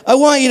 I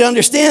want you to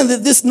understand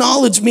that this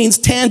knowledge means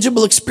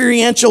tangible,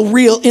 experiential,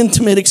 real,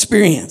 intimate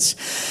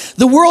experience.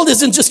 The world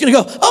isn't just going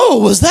to go, oh,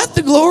 was that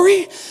the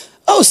glory?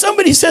 Oh,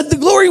 somebody said the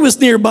glory was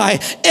nearby.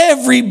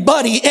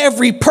 Everybody,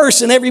 every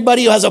person,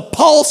 everybody who has a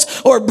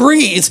pulse or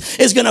breathes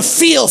is going to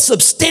feel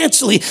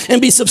substantially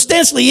and be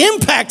substantially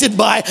impacted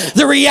by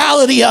the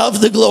reality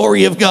of the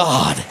glory of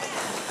God.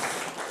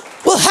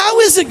 Well, how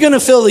is it going to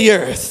fill the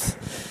earth?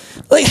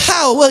 Like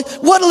how?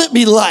 What'll it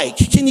be like?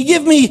 Can you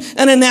give me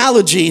an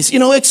analogy?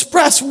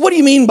 Express, what do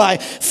you mean by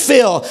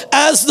fill?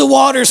 As the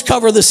waters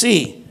cover the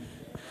sea.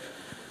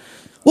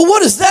 Well,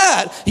 what is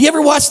that? You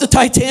ever watch the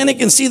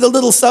Titanic and see the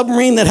little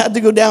submarine that had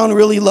to go down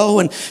really low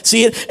and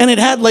see it? And it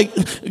had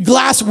like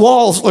glass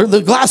walls, or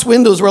the glass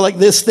windows were like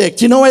this thick.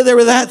 Do you know why they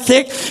were that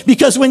thick?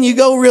 Because when you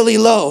go really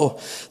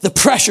low, the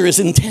pressure is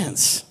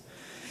intense.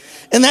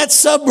 And that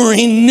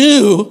submarine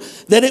knew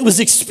that it was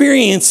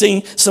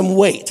experiencing some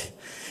weight.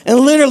 And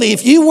literally,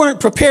 if you weren't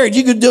prepared,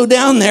 you could go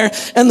down there,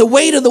 and the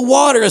weight of the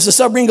water as the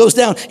submarine goes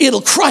down,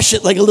 it'll crush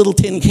it like a little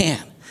tin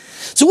can.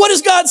 So what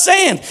is God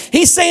saying?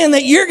 He's saying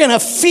that you're going to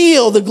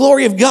feel the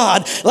glory of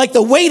God like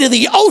the weight of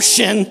the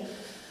ocean.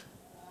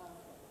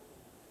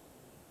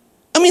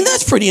 I mean,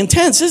 that's pretty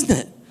intense, isn't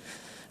it?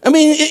 I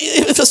mean,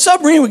 if a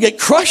submarine would get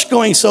crushed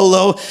going so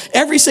low,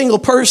 every single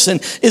person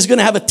is going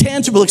to have a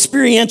tangible,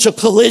 experiential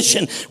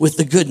collision with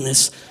the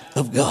goodness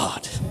of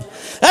God.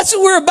 That's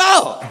what we're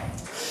about.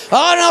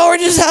 Oh, no, we're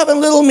just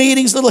having little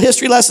meetings, little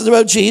history lessons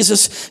about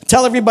Jesus.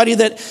 Tell everybody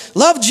that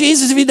love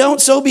Jesus. If you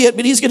don't, so be it.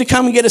 But he's going to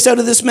come and get us out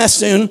of this mess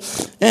soon.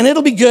 And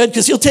it'll be good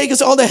because he'll take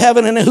us all to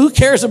heaven. And who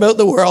cares about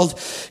the world?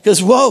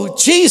 Because, whoa,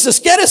 Jesus,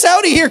 get us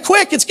out of here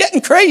quick. It's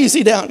getting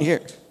crazy down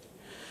here.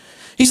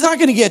 He's not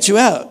going to get you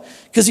out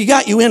because he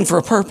got you in for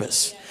a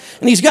purpose.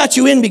 And he's got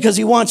you in because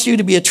he wants you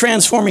to be a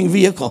transforming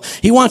vehicle.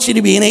 He wants you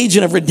to be an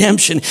agent of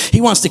redemption. He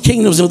wants the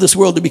kingdoms of this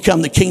world to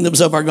become the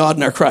kingdoms of our God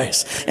and our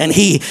Christ. And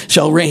he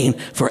shall reign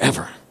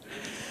forever.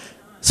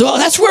 So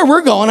that's where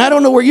we're going. I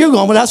don't know where you're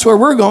going, but that's where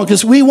we're going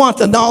because we want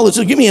the knowledge.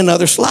 So give me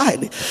another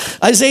slide.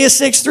 Isaiah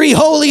 6:3,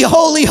 holy,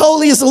 holy,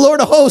 holy is the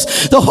Lord of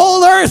hosts. The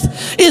whole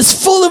earth is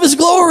full of his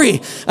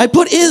glory. I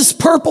put is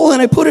purple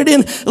and I put it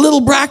in little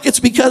brackets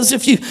because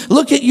if you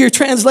look at your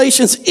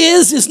translations,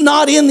 is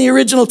not in the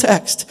original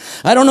text.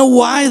 I don't know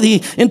why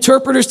the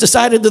interpreters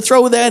decided to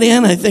throw that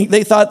in. I think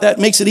they thought that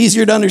makes it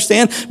easier to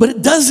understand, but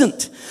it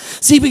doesn't.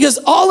 See, because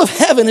all of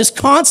heaven is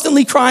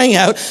constantly crying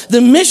out,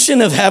 the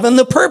mission of heaven,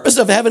 the purpose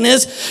of heaven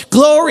is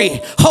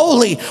glory.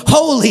 Holy,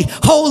 holy,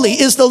 holy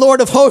is the Lord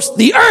of hosts.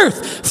 The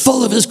earth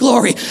full of his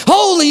glory.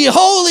 Holy,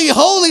 holy,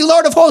 holy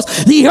Lord of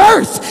hosts. The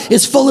earth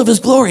is full of his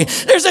glory.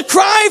 There's a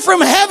cry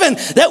from heaven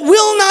that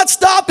will not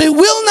stop. It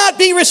will not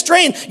be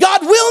restrained.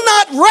 God will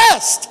not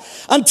rest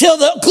until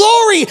the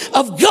glory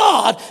of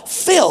God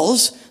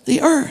fills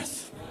the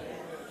earth.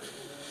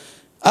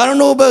 I don't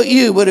know about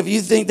you, but if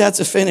you think that's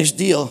a finished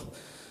deal,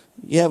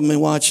 you haven't been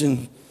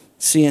watching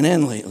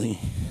CNN lately.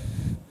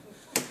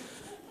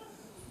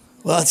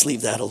 Well, let's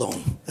leave that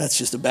alone. That's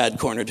just a bad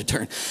corner to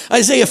turn.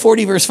 Isaiah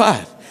 40 verse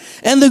 5.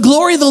 And the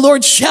glory of the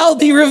Lord shall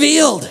be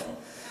revealed.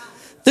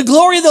 The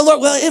glory of the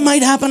Lord, well, it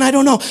might happen, I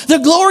don't know. The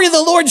glory of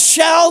the Lord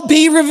shall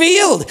be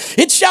revealed.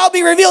 It shall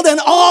be revealed, and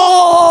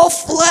all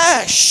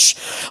flesh.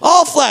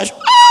 Oh,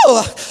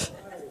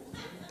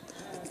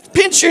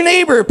 pinch your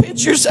neighbor,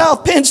 pinch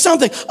yourself, pinch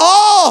something.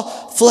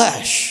 All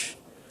flesh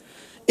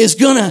is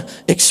going to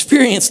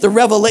experience the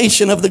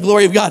revelation of the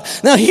glory of God.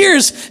 Now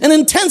here's an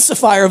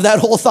intensifier of that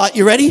whole thought.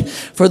 You ready?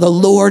 For the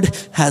Lord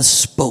has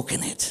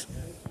spoken it.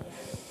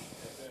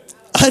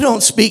 I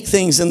don't speak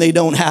things and they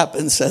don't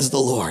happen, says the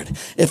Lord.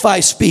 If I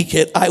speak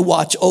it, I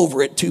watch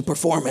over it to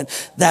perform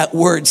it. That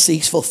word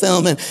seeks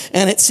fulfillment,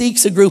 and it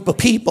seeks a group of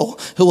people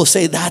who will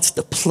say, that's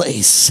the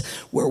place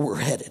where we're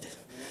headed.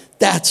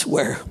 That's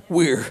where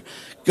we're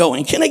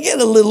going. Can I get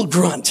a little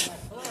grunt?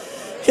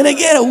 Can I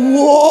get a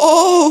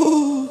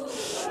whoa?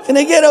 Can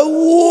I get a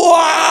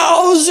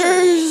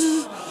wowzers?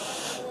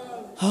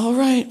 All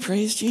right,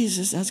 praise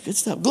Jesus. That's good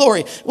stuff.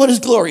 Glory. What is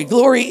glory?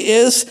 Glory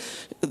is,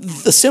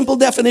 the simple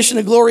definition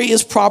of glory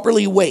is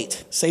properly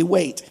weight. Say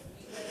weight.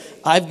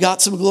 I've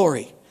got some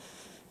glory.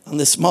 On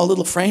this small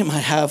little frame, I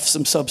have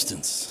some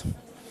substance.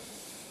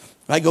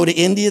 I go to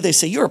India, they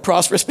say, you're a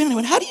prosperous man. I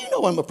went, how do you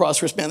know I'm a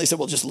prosperous man? They said,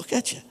 well, just look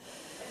at you.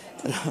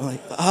 And I'm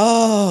like,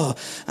 oh,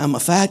 I'm a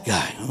fat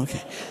guy.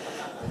 Okay.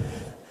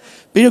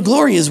 But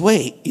glory is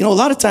weight. A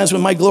lot of times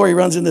when my glory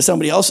runs into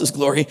somebody else's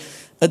glory,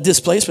 a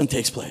displacement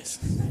takes place.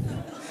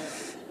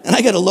 And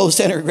I got a low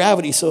center of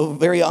gravity, so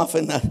very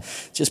often,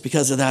 just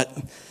because of that,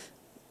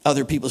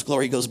 other people's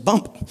glory goes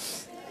bump.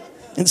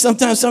 And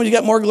sometimes somebody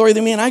got more glory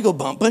than me and I go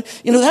bump. But,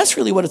 that's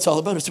really what it's all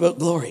about. It's about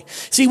glory.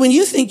 See, when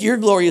you think your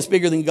glory is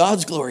bigger than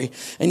God's glory,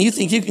 and you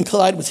think you can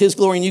collide with his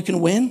glory and you can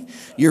win,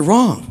 you're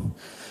wrong.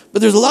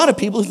 But there's a lot of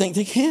people who think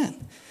they can.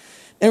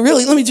 And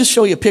really, let me just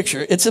show you a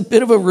picture. It's a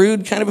bit of a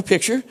rude kind of a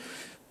picture,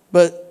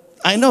 but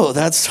I know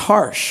that's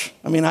harsh.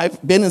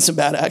 I've been in some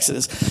bad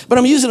accidents, but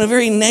I'm using a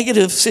very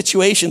negative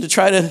situation to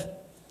try to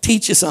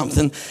teach you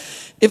something.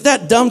 If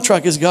that dump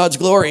truck is God's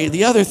glory,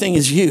 the other thing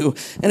is you.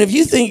 And if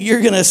you think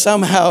you're going to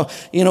somehow,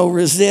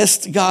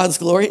 resist God's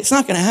glory, it's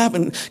not going to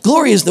happen.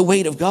 Glory is the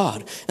weight of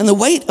God. And the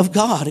weight of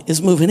God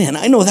is moving in.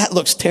 I know that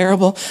looks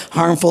terrible,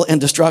 harmful,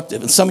 and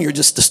destructive. And some of you are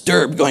just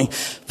disturbed going,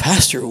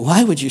 Pastor,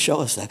 why would you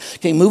show us that?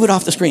 Okay, move it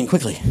off the screen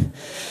quickly.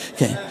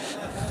 Okay.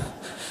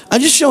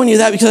 I'm just showing you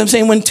that because I'm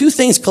saying when two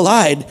things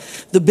collide,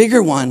 the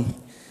bigger one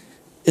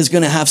is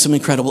going to have some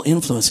incredible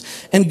influence.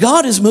 And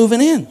God is moving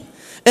in.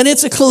 And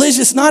it's a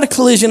collision. It's not a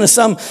collision of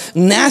some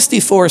nasty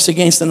force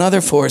against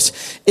another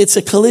force. It's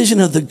a collision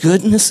of the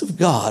goodness of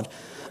God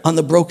on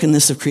the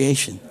brokenness of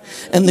creation.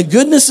 And the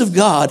goodness of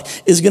God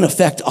is going to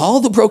affect all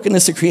the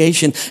brokenness of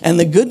creation. And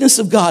the goodness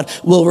of God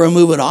will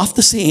remove it off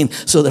the scene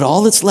so that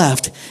all that's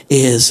left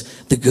is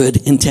the good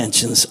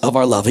intentions of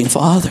our loving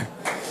Father.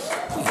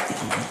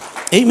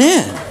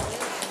 Amen.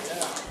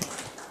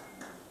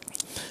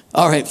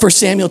 All right, 1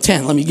 Samuel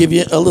 10. Let me give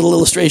you a little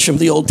illustration from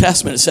the Old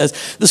Testament. It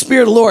says, the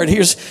Spirit of the Lord,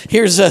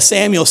 here's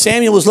Samuel.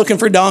 Samuel was looking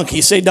for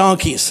donkeys. Say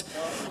donkeys.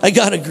 I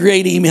got a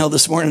great email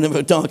this morning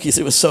about donkeys.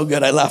 It was so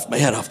good, I laughed my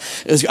head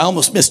off. I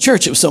almost missed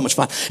church. It was so much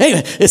fun.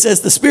 Anyway, it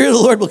says, the Spirit of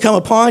the Lord will come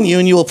upon you,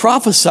 and you will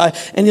prophesy,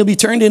 and you'll be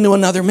turned into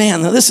another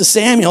man. Now, this is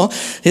Samuel.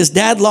 His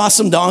dad lost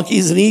some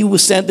donkeys, and he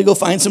was sent to go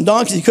find some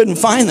donkeys. He couldn't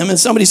find them, and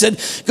somebody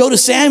said, go to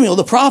Samuel,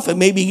 the prophet.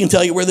 Maybe he can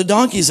tell you where the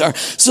donkeys are.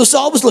 So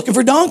Saul was looking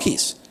for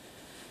donkeys.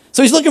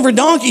 So he's looking for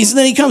donkeys, and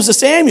then he comes to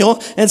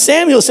Samuel, and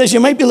Samuel says,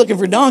 you might be looking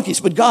for donkeys,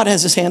 but God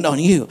has his hand on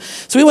you.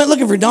 So he went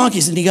looking for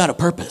donkeys, and he got a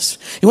purpose.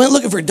 He went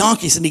looking for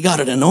donkeys, and he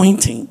got an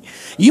anointing.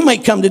 You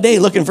might come today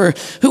looking for,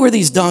 who are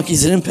these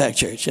donkeys at Impact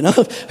Church?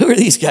 Who are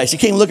these guys? You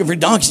came looking for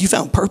donkeys. You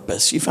found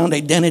purpose. You found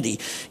identity.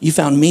 You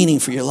found meaning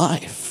for your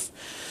life.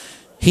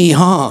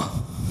 Hee-haw.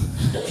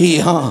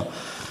 Hee-haw.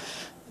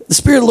 The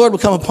Spirit of the Lord will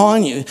come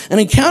upon you. An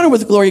encounter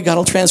with the glory of God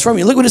will transform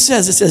you. Look what it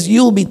says. It says,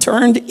 you'll be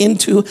turned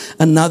into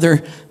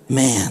another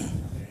man.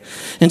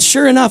 And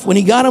sure enough, when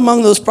he got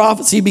among those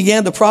prophets, he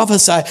began to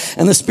prophesy,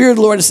 and the Spirit of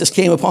the Lord just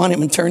came upon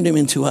him and turned him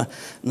into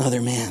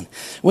another man.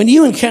 When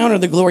you encounter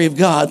the glory of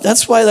God,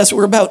 that's what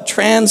we're about,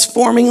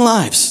 transforming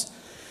lives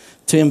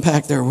to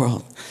impact their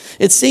world.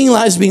 It's seeing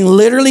lives being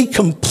literally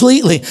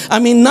completely,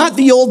 not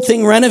the old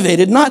thing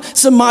renovated, not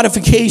some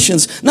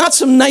modifications, not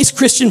some nice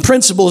Christian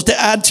principles to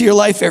add to your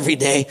life every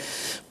day,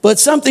 but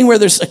something where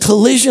there's a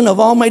collision of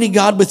Almighty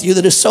God with you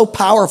that is so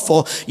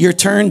powerful, you're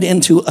turned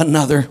into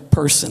another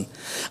person.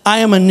 I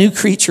am a new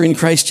creature in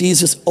Christ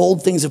Jesus.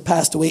 Old things have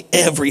passed away.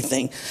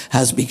 Everything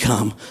has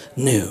become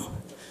new.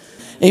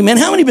 Amen.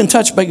 How many have been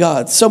touched by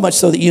God? So much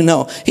so that you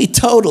know he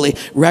totally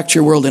wrecked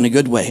your world in a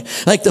good way.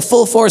 Like the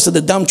full force of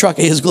the dump truck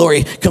of his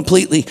glory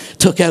completely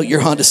took out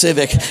your Honda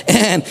Civic.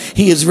 And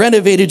he has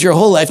renovated your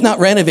whole life. Not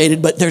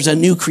renovated, but there's a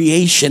new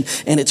creation.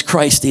 And it's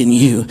Christ in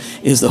you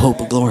is the hope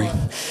of glory.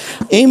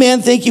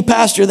 Amen. Thank you,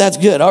 Pastor. That's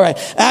good. All right.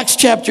 Acts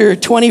chapter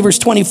 20, verse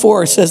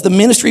 24 says, the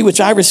ministry which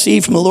I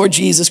received from the Lord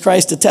Jesus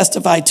Christ to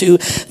testify to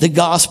the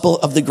gospel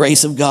of the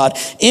grace of God.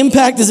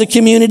 Impact is a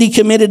community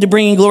committed to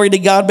bringing glory to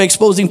God by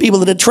exposing people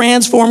to the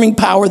transforming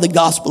power of the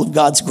gospel of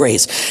God's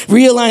grace,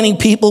 realigning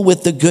people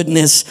with the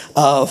goodness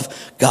of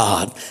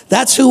God.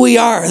 That's who we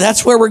are.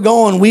 That's where we're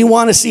going. We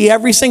want to see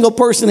every single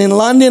person in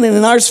London and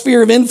in our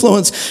sphere of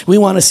influence. We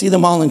want to see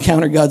them all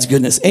encounter God's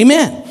goodness.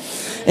 Amen.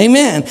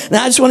 Amen.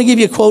 Now, I just want to give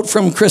you a quote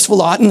from Chris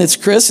Vallotton. It's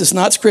Chris. It's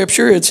not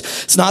scripture.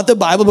 It's not the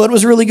Bible, but it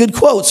was a really good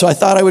quote, so I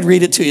thought I would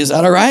read it to you. Is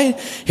that all right?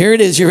 Here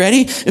it is. You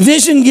ready?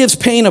 Vision gives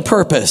pain a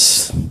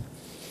purpose.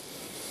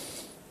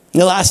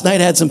 Last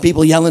night I had some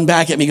people yelling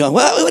back at me going,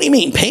 well, what do you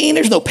mean, pain?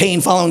 There's no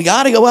pain following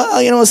God. I go,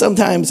 well,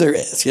 sometimes there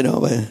is,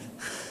 but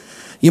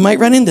you might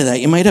run into that.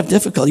 You might have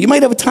difficulty. You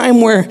might have a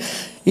time where,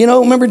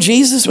 remember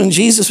Jesus, when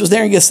Jesus was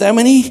there in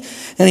Gethsemane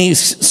and he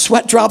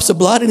sweat drops of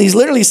blood and he's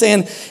literally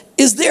saying,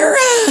 is there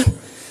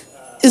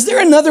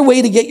another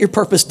way to get your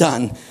purpose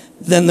done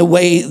than the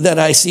way that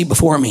I see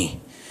before me?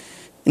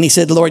 And he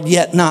said, Lord,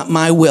 yet not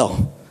my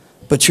will,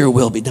 but your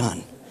will be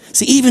done.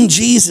 See, even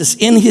Jesus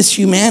in his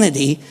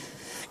humanity,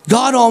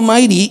 God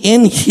Almighty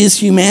in his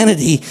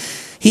humanity,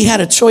 he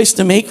had a choice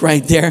to make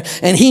right there.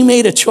 And he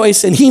made a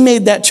choice, and he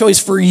made that choice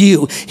for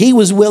you. He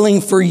was willing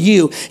for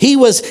you. He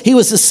was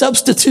a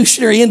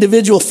substitutionary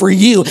individual for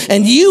you.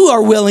 And you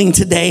are willing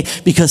today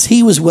because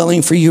he was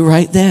willing for you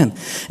right then.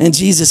 And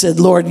Jesus said,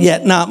 Lord,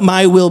 yet not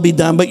my will be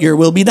done, but your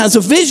will be done.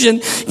 So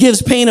vision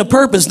gives pain a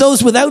purpose.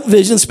 Those without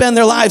vision spend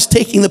their lives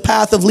taking the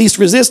path of least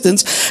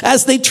resistance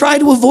as they try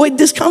to avoid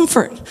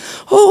discomfort.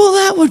 Oh, well,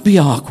 that would be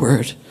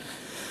awkward.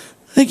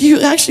 Like,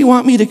 you actually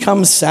want me to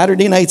come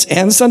Saturday nights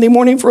and Sunday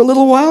morning for a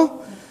little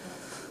while?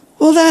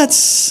 Well,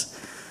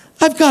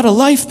 I've got a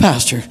life,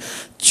 Pastor.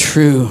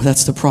 True,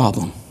 that's the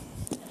problem.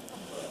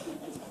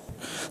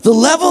 The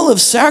level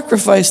of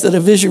sacrifice that a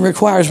vision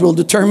requires will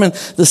determine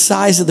the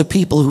size of the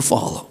people who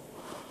follow.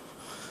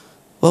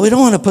 Well, we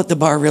don't want to put the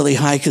bar really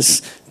high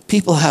because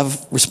people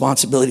have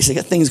responsibilities. They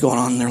got things going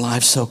on in their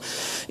lives. So,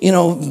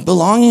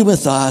 belonging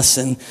with us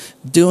and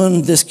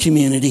doing this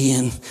community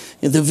and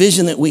the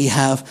vision that we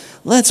have,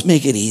 let's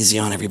make it easy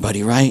on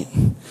everybody, right?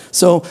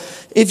 So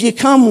if you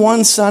come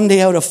one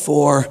Sunday out of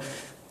 4,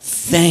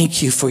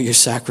 thank you for your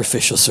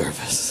sacrificial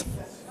service.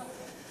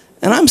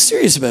 And I'm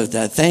serious about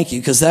that. Thank you,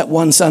 because that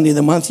one Sunday of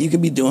the month, you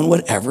could be doing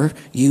whatever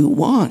you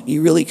want.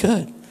 You really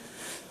could.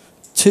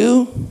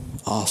 2,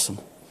 awesome.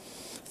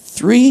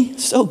 3,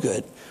 so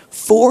good.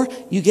 4,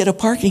 you get a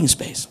parking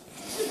space.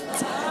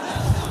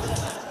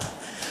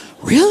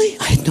 Really?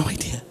 I had no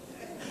idea.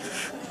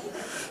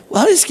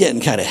 Well, it's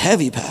getting kind of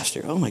heavy,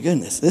 Pastor. Oh my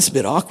goodness, this is a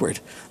bit awkward.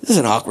 This is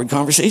an awkward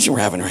conversation we're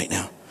having right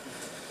now.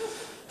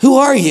 Who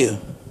are you?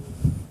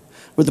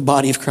 We're the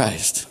body of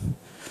Christ.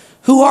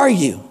 Who are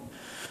you?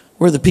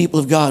 We're the people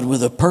of God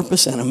with a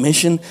purpose and a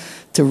mission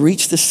to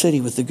reach the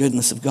city with the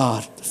goodness of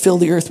God, to fill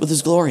the earth with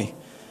his glory.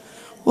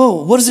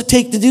 Whoa, what does it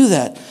take to do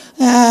that?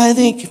 I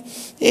think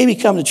maybe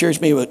come to church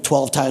maybe about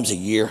 12 times a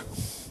year.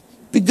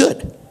 Be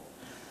good.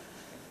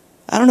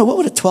 I don't know, what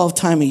would a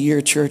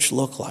 12-time-a-year church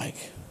look like?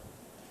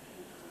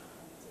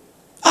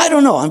 I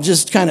don't know. I'm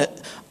just kind of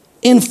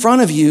in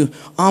front of you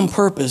on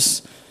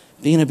purpose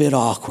being a bit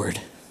awkward.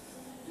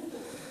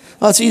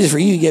 Well, it's easy for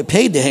you to get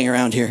paid to hang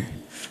around here.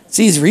 It's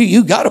easy for you.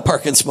 You got a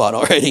parking spot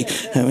already.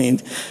 I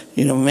mean,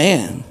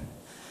 man.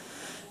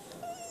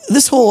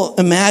 This whole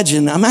I'm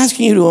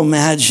asking you to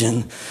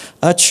imagine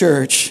a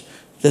church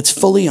that's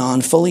fully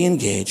on, fully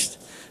engaged,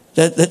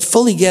 that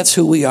fully gets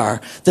who we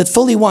are, that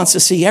fully wants to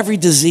see every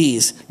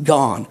disease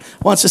gone,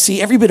 wants to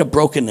see every bit of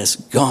brokenness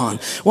gone,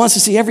 wants to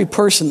see every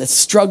person that's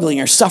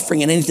struggling or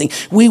suffering in anything.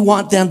 We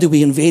want them to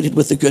be invaded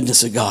with the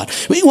goodness of God.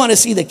 We want to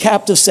see the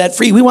captive set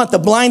free. We want the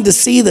blind to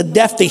see, the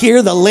deaf to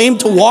hear, the lame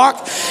to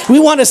walk. We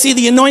want to see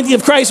the anointing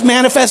of Christ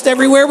manifest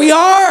everywhere we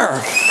are.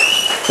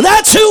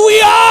 That's who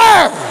we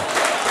are.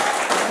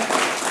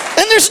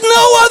 And there's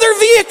no other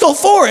vehicle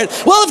for it.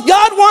 Well, if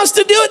God wants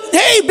to do it,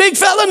 hey, big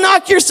fella,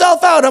 knock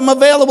yourself out. I'm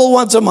available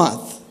once a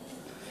month.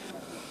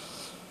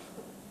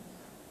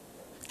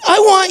 I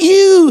want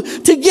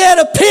you to get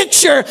a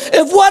picture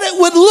of what it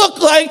would look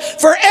like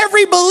for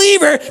every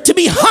believer to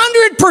be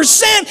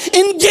 100%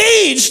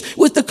 engaged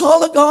with the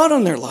call of God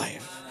on their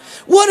life.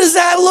 What does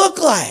that look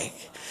like?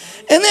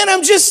 And then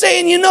I'm just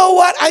saying, you know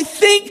what? I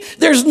think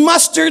there's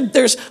mustard,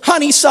 there's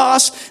honey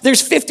sauce,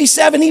 there's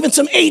 57, even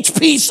some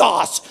HP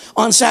sauce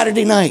on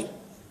Saturday night.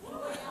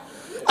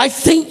 I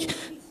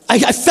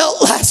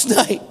felt last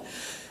night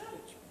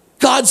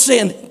God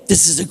saying,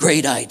 this is a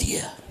great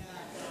idea.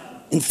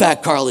 In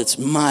fact, Carl, it's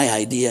my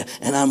idea,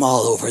 and I'm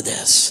all over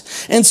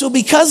this. And so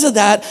because of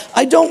that,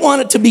 I don't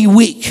want it to be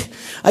weak.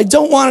 I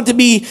don't want it to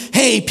be,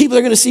 hey, people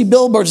are going to see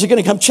billboards. They're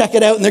going to come check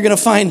it out, and they're going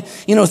to find,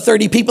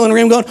 30 people in the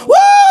room going,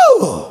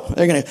 woo!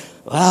 They're going to,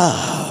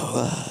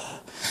 wow.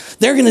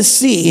 They're going to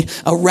see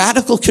a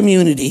radical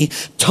community,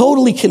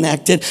 totally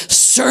connected,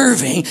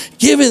 serving,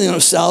 giving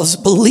themselves,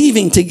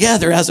 believing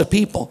together as a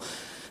people.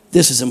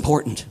 This is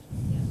important.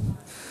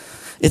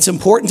 It's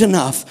important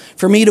enough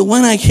for me to,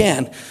 when I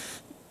can,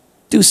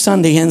 do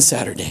Sunday and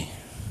Saturday.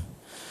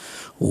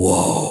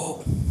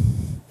 Whoa.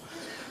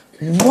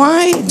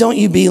 Why don't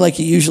you be like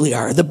you usually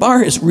are? The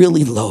bar is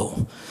really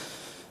low.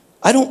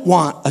 I don't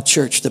want a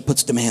church that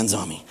puts demands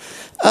on me.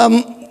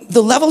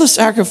 The level of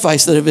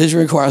sacrifice that a vision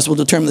requires will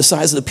determine the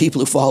size of the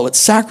people who follow it.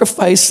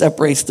 Sacrifice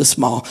separates the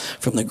small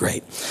from the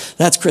great.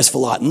 That's Chris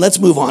Vallotton. Let's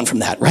move on from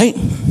that, right?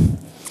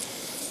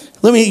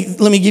 Let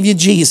me give you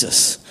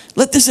Jesus.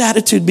 Let this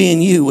attitude be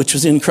in you, which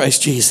was in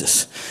Christ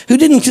Jesus, who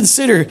didn't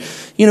consider,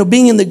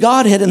 being in the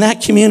Godhead in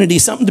that community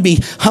something to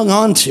be hung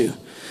on to.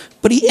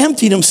 But he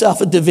emptied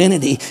himself of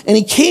divinity, and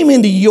he came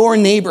into your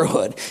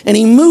neighborhood, and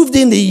he moved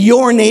into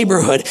your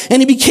neighborhood,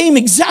 and he became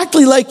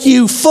exactly like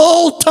you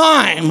full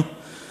time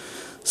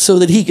so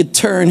that he could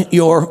turn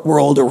your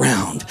world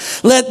around.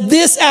 Let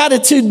this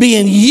attitude be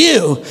in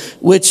you,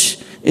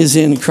 which is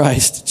in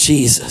Christ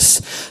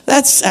Jesus.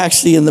 That's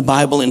actually in the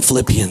Bible in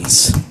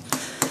Philippians.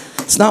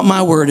 It's not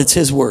my word, it's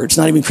his word. It's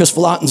not even Chris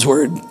Vallotton's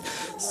word.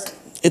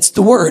 It's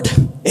the word.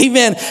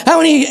 Amen. How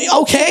many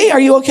okay? Are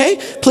you okay?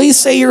 Please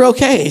say you're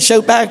okay.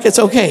 Shout back, it's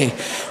okay.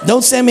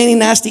 Don't send me any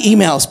nasty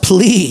emails,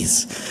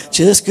 please.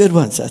 Just good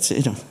ones. That's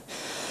it.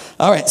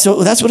 All right,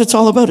 so that's what it's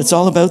all about. It's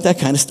all about that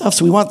kind of stuff.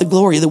 So we want the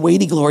glory, the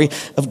weighty glory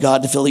of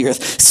God to fill the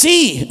earth.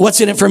 See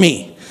what's in it for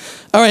me.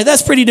 All right,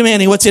 that's pretty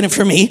demanding. What's in it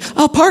for me?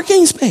 A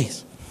parking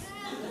space.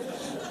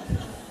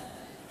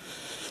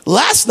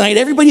 Last night,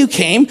 everybody who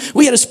came,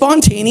 we had a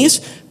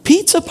spontaneous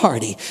pizza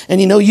party. And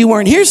you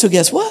weren't here, so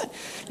guess what?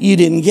 You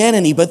didn't get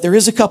any, but there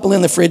is a couple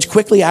in the fridge.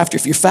 Quickly after,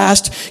 if you're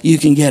fast, you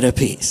can get a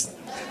piece.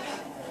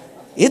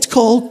 It's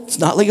cold. It's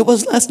not like it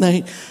was last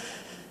night.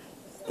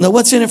 Now,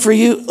 what's in it for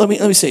you? Let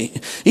me see.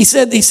 He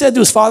said to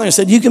his father, and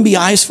said, you can be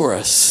eyes for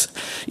us.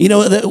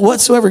 That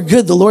whatsoever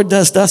good the Lord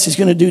does to us, he's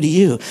going to do to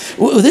you.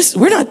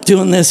 We're not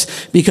doing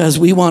this because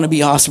we want to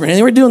be awesome.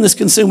 And we're doing this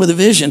consumed with a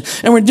vision.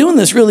 And we're doing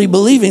this really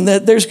believing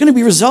that there's going to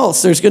be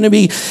results. There's going to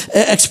be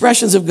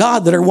expressions of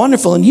God that are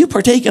wonderful. And you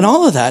partake in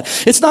all of that.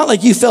 It's not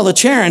like you fill a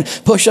chair and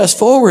push us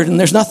forward and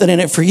there's nothing in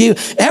it for you.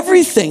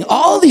 Everything,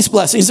 all these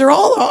blessings, they're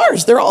all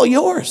ours. They're all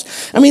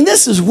yours. I mean,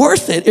 this is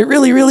worth it. It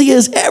really, really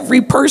is.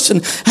 Every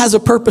person has a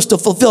purpose to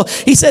fulfill.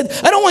 He said,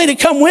 I don't want you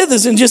to come with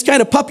us and just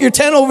kind of pup your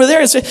tent over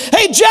there and say,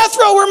 hey,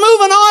 Jethro, we're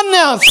moving on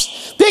now.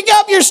 Pick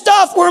up your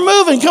stuff. We're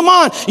moving. Come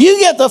on. You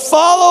get to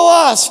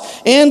follow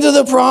us into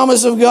the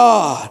promise of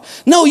God.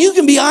 No, you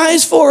can be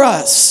eyes for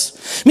us.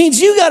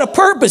 Means you got a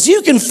purpose.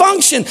 You can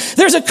function.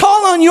 There's a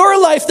call on your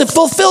life that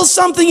fulfills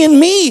something in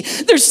me.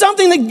 There's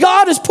something that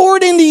God has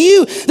poured into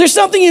you. There's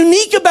something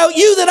unique about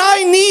you that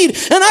I need.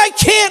 And I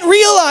can't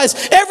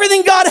realize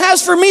everything God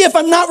has for me if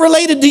I'm not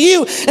related to you.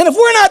 And if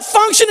we're not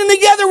functioning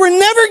together, we're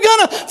never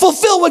going to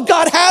fulfill what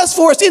God has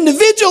for us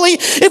individually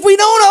if we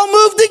don't all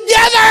move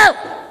together.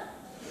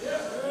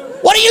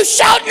 What are you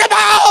shouting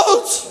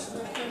about?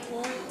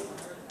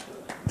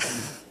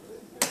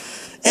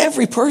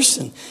 Every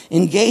person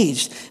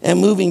engaged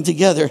and moving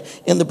together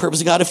in the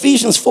purpose of God.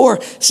 Ephesians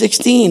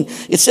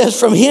 4:16, it says,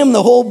 from him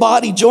the whole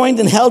body joined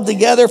and held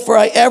together for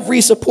every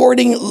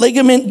supporting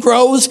ligament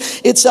grows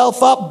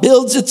itself up,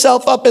 builds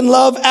itself up in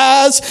love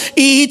as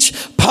each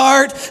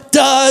part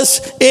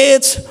does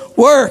its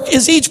work.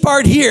 Is each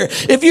part here?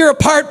 If you're a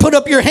part, put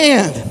up your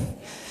hand.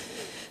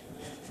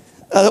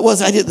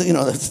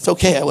 It's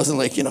okay. I wasn't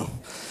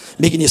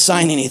making you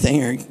sign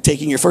anything or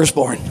taking your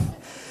firstborn.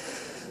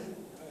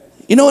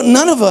 You know what?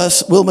 None of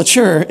us will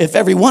mature if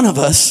every one of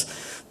us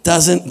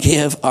doesn't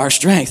give our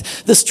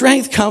strength. The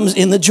strength comes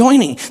in the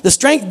joining. The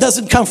strength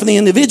doesn't come from the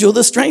individual.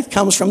 The strength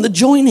comes from the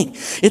joining.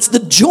 It's the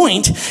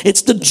joint.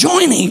 It's the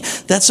joining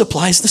that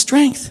supplies the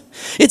strength.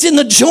 It's in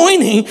the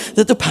joining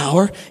that the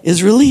power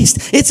is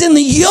released. It's in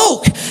the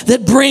yoke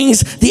that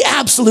brings the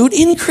absolute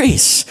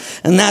increase.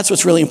 And that's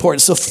what's really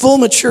important. So full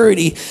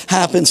maturity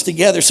happens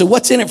together. So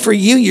what's in it for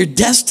you? Your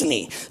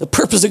destiny, the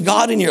purpose of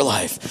God in your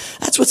life.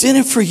 That's what's in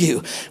it for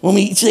you. When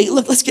we say,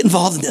 look, let's get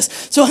involved in this.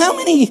 So how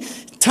many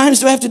times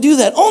do I have to do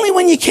that? Only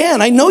when you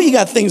can. I know you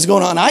got things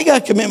going on. I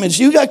got commitments.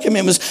 You got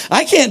commitments.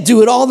 I can't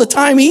do it all the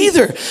time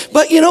either.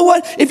 But you know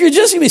what? If you're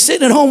just going to be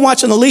sitting at home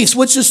watching the Leafs,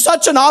 which is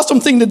such an awesome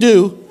thing to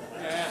do,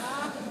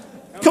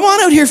 come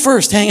on out here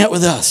first, hang out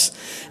with us.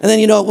 And then,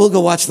 we'll go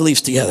watch the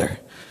Leafs together.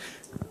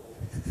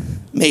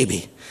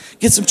 Maybe.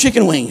 Get some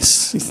chicken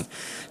wings.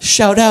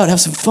 Shout out, have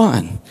some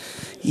fun.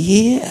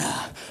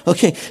 Yeah.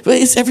 Okay, but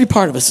it's every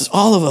part of us. It's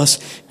all of us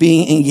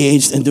being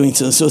engaged and doing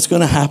so. So it's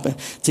going to happen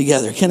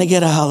together. Can I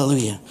get a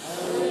hallelujah?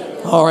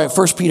 All right,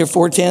 1 Peter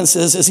 4:10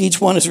 says, as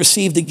each one has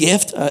received a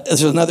gift,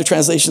 as another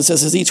translation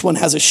says, as each one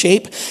has a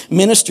shape,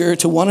 minister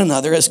to one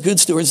another as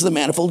good stewards of the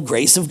manifold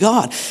grace of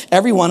God.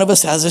 Every one of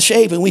us has a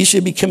shape, and we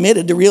should be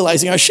committed to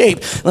realizing our shape.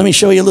 Let me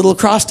show you a little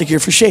acrostic here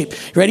for shape.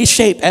 Ready?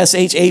 Shape,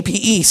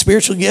 S-H-A-P-E,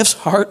 spiritual gifts,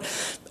 heart,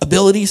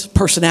 abilities,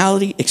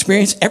 personality,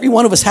 experience. Every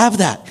one of us have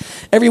that.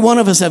 Every one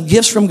of us have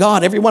gifts from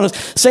God. Every one of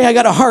us. Say, I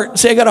got a heart.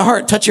 Say, I got a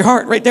heart. Touch your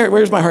heart right there.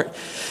 Where's my heart?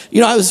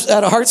 I was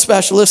at a heart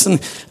specialist, and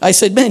I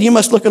said, man, you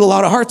must look at a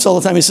lot of hearts all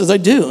the time. He says, I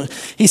do.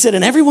 He said,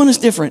 and everyone is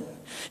different.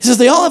 He says,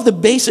 they all have the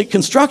basic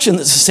construction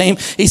that's the same.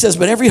 He says,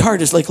 but every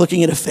heart is like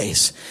looking at a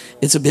face.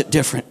 It's a bit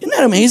different. Isn't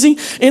that amazing?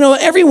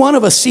 Every one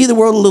of us see the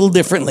world a little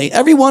differently.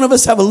 Every one of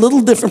us have a little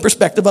different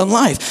perspective on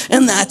life.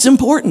 And that's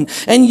important.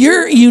 And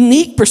your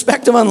unique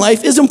perspective on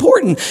life is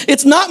important.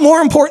 It's not more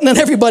important than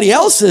everybody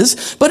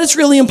else's, but it's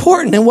really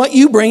important. And what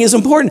you bring is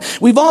important.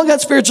 We've all got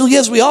spiritual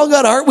gifts. We all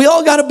got art. We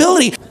all got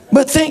ability.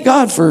 But thank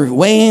God for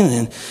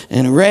Wayne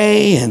and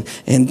Ray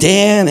and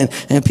Dan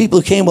and people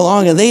who came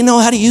along, and they know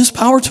how to use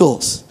power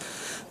tools.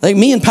 Like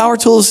me and power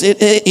tools,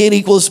 it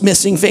equals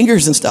missing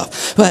fingers and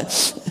stuff.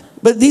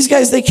 But these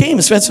guys, they came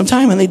and spent some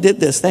time and they did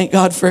this. Thank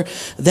God for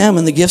them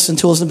and the gifts and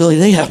tools and ability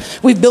they have.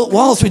 We've built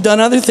walls. We've done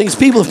other things.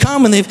 People have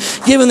come and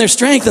they've given their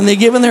strength and they've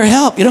given their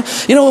help. You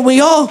know, when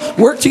we all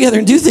work together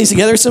and do things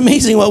together, it's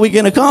amazing what we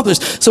can accomplish.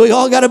 So we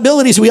all got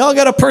abilities. We all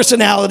got a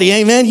personality.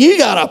 Amen. You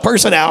got a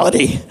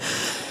personality.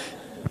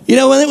 You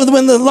know,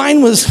 when the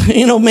line was,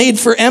 made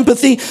for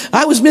empathy,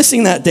 I was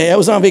missing that day. I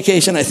was on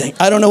vacation, I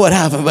think. I don't know what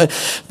happened,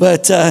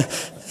 but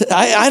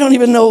I don't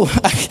even know.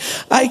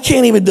 I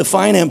can't even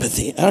define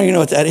empathy. I don't even know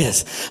what that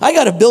is. I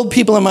got to build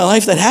people in my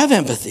life that have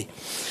empathy.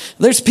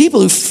 There's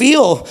people who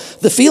feel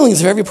the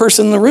feelings of every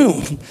person in the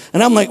room.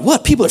 And I'm like,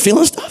 what? People are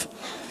feeling stuff?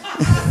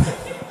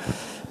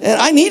 And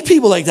I need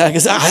people like that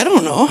because I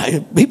don't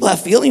know. People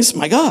have feelings.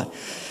 My God.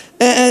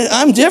 And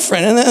I'm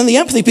different. And the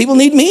empathy people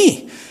need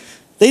me.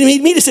 They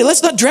need me to say,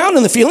 let's not drown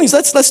in the feelings.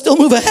 Let's still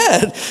move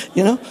ahead,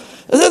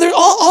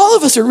 All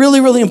of us are really,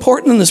 really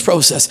important in this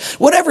process.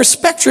 Whatever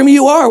spectrum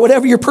you are,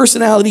 whatever your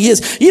personality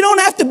is, you don't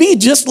have to be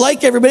just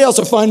like everybody else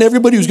or find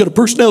everybody who's got a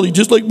personality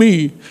just like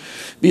me.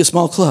 Be a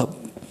small club.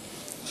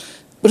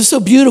 But it's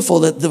so beautiful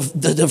that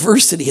the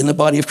diversity in the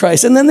body of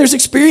Christ. And then there's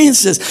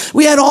experiences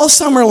we had all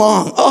summer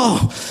long.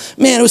 Oh,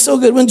 man, it was so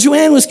good. When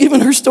Joanne was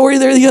giving her story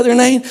there the other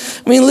night,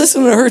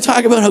 listen to her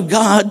talk about how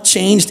God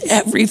changed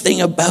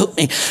everything about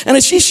me. And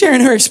as she's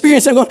sharing her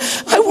experience, I'm going,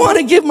 I want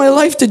to give my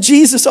life to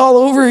Jesus all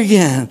over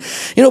again.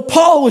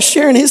 Paul was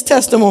sharing his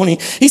testimony.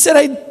 He said,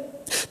 I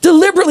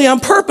deliberately, on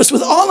purpose,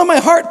 with all of my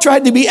heart,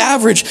 tried to be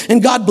average,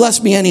 and God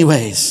blessed me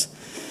anyways.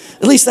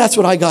 At least that's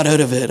what I got out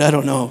of it. I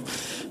don't know.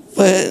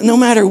 But no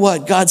matter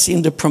what, God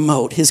seemed to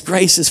promote his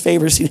grace, his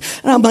favor.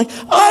 And I'm like,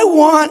 I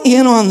want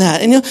in on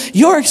that. And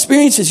your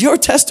experiences, your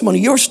testimony,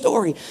 your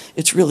story,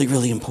 it's really,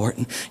 really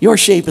important. Your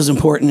shape is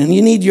important. And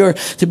you need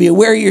to be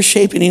aware of your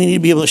shape, and you need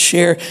to be able to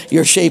share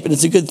your shape. And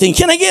it's a good thing.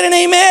 Can I get an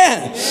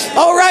amen?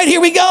 All right,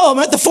 here we go. I'm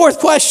at the fourth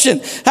question.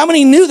 How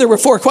many knew there were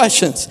 4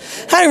 questions?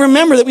 How do you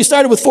remember that we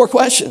started with 4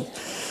 questions?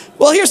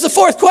 Well, here's the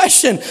fourth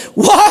question.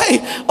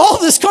 Why all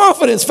this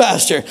confidence,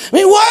 Pastor? What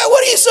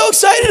are you so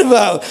excited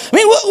about?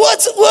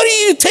 What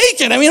are you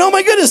taking? Oh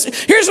my goodness,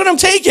 here's what I'm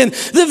taking.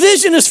 The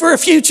vision is for a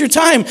future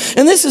time.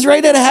 And this is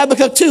right out of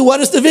Habakkuk 2. What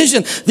is the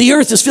vision? The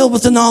earth is filled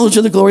with the knowledge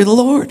of the glory of the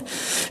Lord.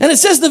 And it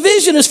says the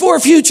vision is for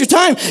a future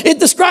time. It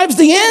describes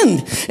the end.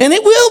 And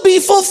it will be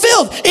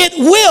fulfilled. It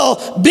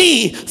will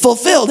be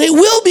fulfilled. It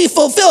will be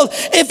fulfilled.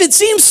 If it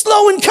seems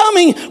slow in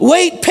coming,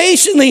 wait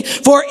patiently,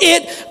 for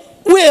it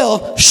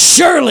will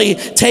surely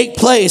take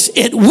place.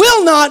 It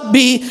will not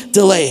be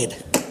delayed.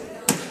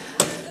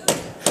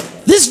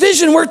 This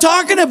vision we're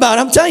talking about,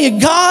 I'm telling you,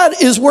 God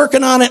is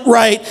working on it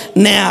right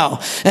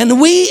now.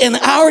 And we in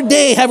our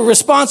day have a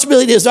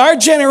responsibility as our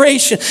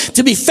generation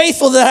to be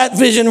faithful to that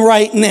vision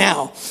right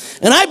now.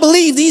 And I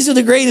believe these are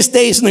the greatest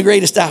days and the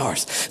greatest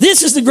hours.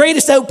 This is the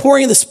greatest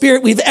outpouring of the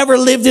Spirit we've ever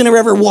lived in or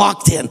ever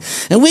walked in.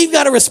 And we've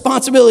got a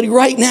responsibility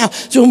right now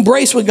to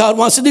embrace what God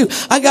wants to do.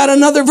 I got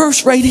another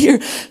verse right here.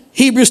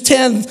 Hebrews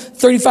 10,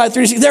 35,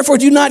 36. Therefore,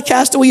 do not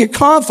cast away your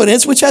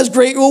confidence, which has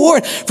great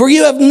reward. For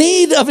you have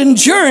need of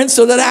endurance,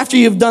 so that after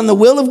you've done the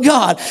will of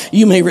God,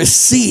 you may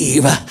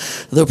receive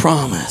the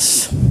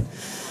promise.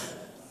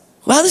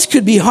 Well, this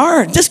could be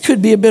hard. This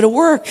could be a bit of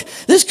work.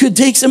 This could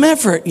take some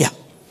effort. Yeah.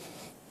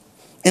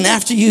 And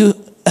after you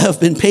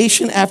have been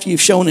patient, after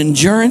you've shown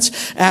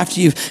endurance,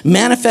 after you've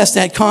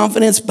manifested that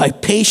confidence by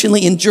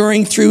patiently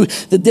enduring through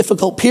the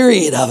difficult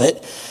period of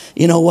it,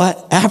 you know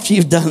what? After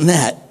you've done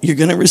that, you're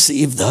going to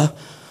receive the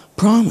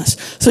promise.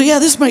 So yeah,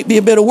 this might be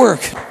a bit of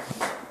work.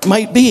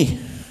 Might be.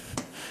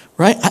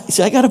 Right?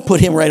 I got to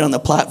put him right on the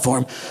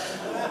platform.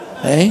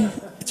 Hey?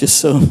 Just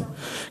so,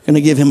 going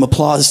to give him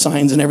applause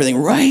signs and everything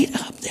right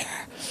up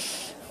there.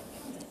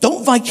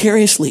 Don't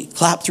vicariously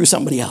clap through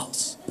somebody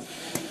else.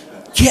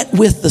 Get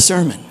with the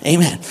sermon.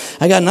 Amen.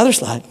 I got another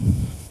slide.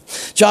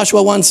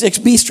 Joshua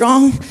 1:6, be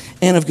strong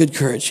and of good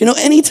courage.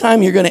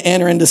 Anytime you're going to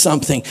enter into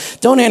something,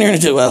 don't enter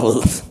into,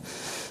 well,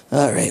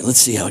 all right, let's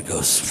see how it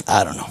goes.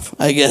 I don't know.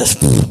 I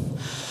guess,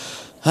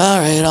 all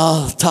right,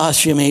 I'll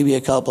toss you maybe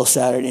a couple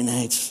Saturday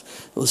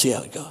nights. We'll see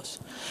how it goes.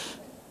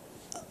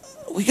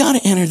 We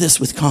got to enter this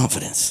with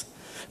confidence.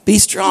 Be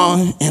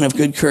strong and of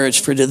good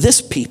courage, for to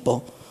this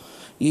people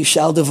you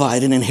shall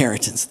divide an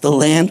inheritance, the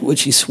land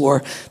which he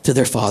swore to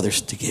their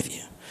fathers to give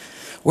you.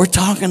 We're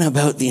talking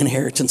about the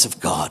inheritance of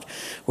God.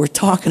 We're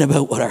talking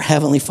about what our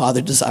Heavenly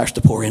Father desires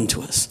to pour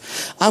into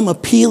us. I'm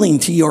appealing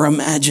to your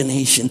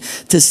imagination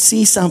to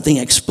see something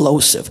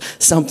explosive,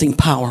 something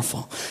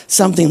powerful,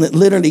 something that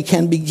literally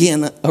can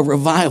begin a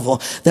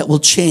revival that will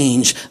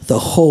change the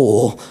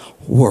whole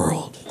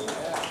world.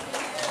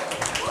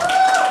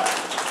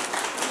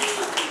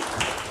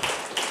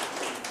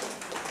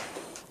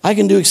 I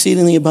can do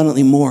exceedingly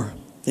abundantly more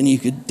than you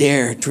could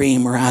dare,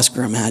 dream, or ask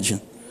or imagine.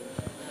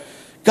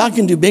 God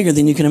can do bigger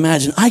than you can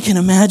imagine. I can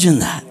imagine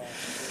that.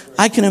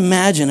 I can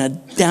imagine a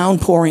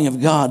downpouring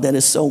of God that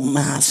is so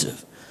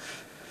massive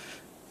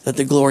that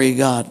the glory of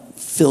God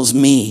fills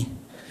me,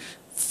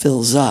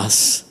 fills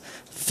us,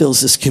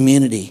 fills this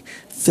community,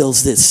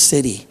 fills this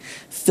city,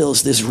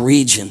 fills this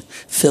region,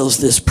 fills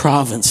this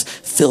province,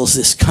 fills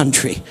this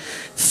country,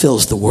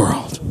 fills the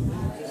world.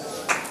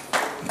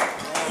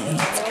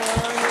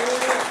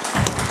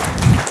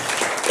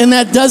 And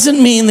that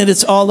doesn't mean that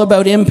it's all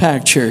about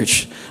Impact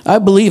Church. I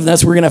believe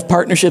that's we're going to have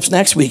partnerships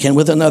next weekend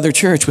with another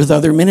church, with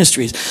other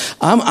ministries.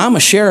 I'm a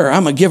sharer.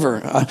 I'm a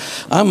giver.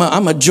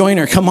 I'm a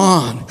joiner. Come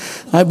on.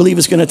 I believe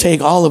it's going to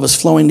take all of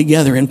us flowing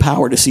together in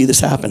power to see this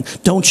happen.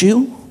 Don't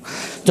you?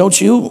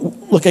 Don't you?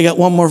 Look, I got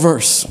one more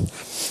verse.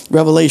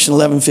 Revelation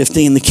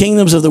 11:15. The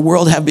kingdoms of the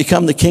world have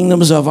become the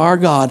kingdoms of our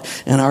God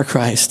and our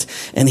Christ,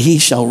 and he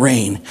shall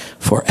reign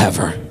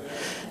forever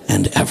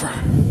and ever.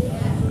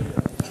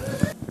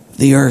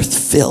 The earth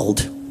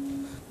filled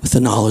with the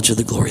knowledge of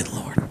the glory of the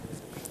Lord.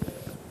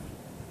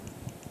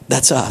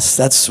 That's us.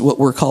 That's what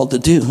we're called to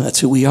do. That's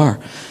who we are.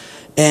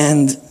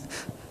 And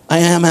I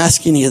am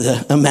asking you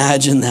to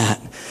imagine that.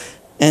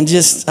 And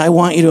I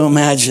want you to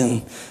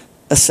imagine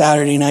a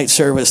Saturday night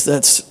service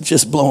that's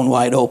just blown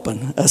wide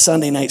open. A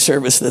Sunday night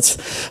service that's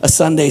a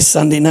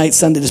Sunday night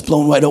that's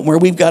blown wide open, where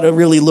we've got to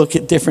really look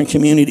at different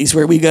communities,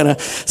 where we've got to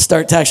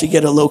start to actually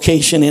get a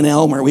location in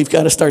Elmer. We've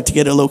got to start to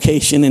get a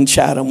location in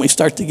Chatham. We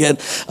start to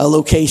get a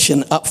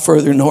location up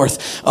further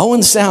north.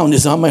 Owen Sound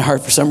is on my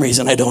heart for some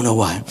reason. I don't know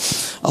why.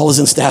 Always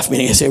in staff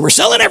meeting, I say, we're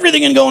selling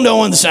everything and going to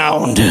Owen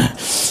Sound.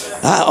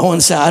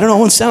 Owen Sound. I don't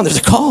know Owen Sound. There's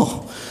a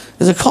call.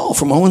 There's a call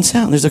from Owen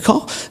Sound. There's a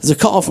call. There's a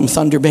call from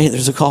Thunder Bay.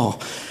 There's a call.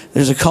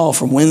 There's a call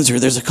from Windsor.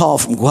 There's a call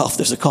from Guelph.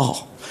 There's a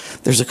call.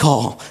 There's a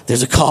call.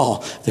 There's a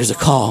call. There's a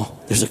call.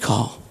 There's a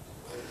call.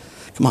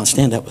 Come on,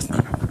 stand up with me.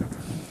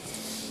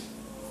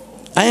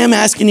 I am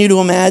asking you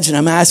to imagine.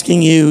 I'm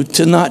asking you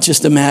to not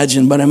just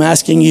imagine, but I'm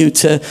asking you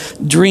to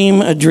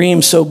dream a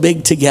dream so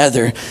big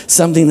together,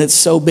 something that's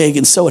so big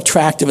and so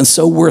attractive and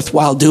so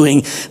worthwhile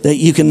doing that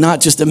you can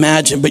not just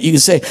imagine, but you can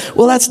say,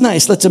 well, that's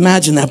nice. Let's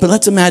imagine that, but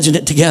let's imagine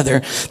it together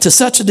to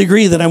such a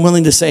degree that I'm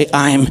willing to say,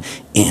 I'm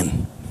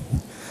in.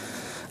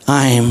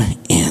 I'm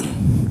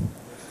in.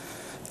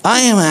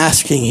 I am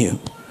asking you,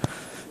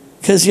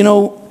 because,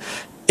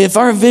 if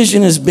our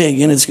vision is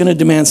big and it's going to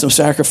demand some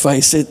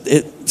sacrifice,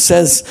 it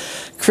says,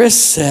 Chris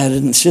said,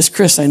 and it's just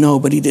Chris I know,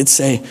 but he did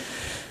say,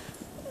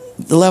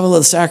 the level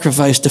of the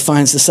sacrifice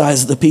defines the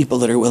size of the people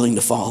that are willing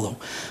to follow.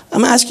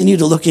 I'm asking you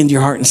to look into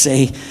your heart and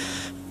say,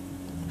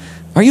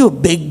 are you a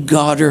big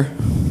Godder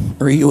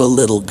or are you a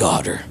little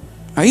Godder?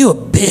 Are you a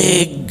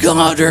big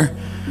Godder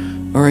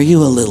or are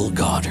you a little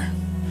Godder?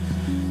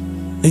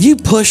 Do you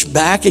push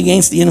back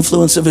against the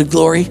influence of the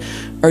glory,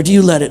 or do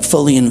you let it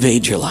fully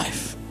invade your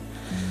life?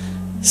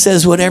 It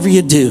says, whatever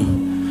you do,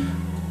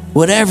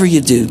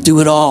 do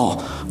it all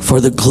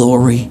for the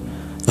glory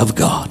of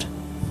God.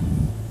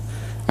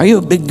 Are you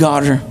a big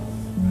Godder?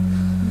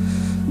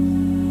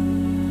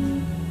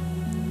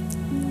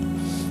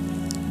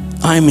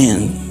 I'm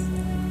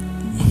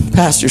in.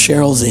 Pastor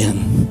Cheryl's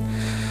in.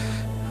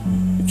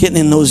 Getting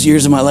in those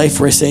years of my life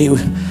where I say,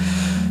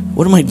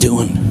 what am I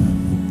doing?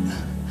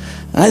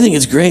 I think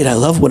it's great. I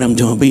love what I'm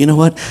doing. But you know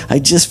what? I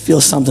just feel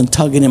something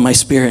tugging in my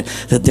spirit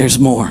that there's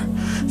more.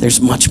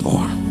 There's much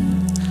more.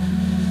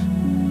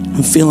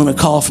 I'm feeling a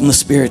call from the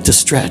Spirit to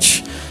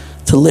stretch,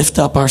 to lift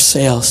up our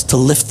sails, to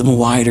lift them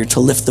wider, to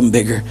lift them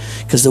bigger.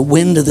 Because the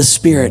wind of the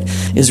Spirit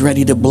is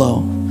ready to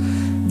blow.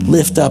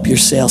 Lift up your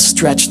sails.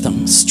 Stretch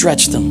them.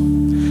 Stretch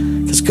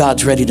them. Because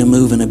God's ready to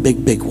move in a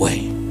big, big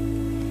way.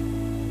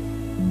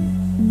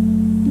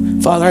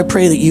 Father, I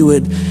pray that you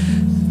would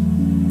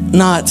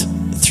not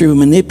through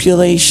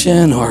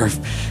manipulation or,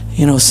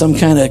 some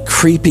kind of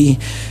creepy,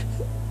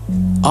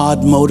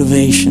 odd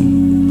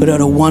motivation, but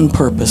out of one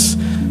purpose,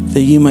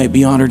 that you might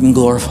be honored and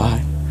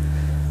glorified.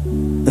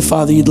 That,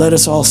 Father, you'd let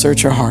us all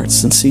search our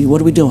hearts and see, what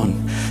are we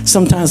doing?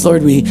 Sometimes,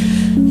 Lord, we've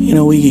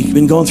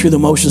been going through the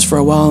motions for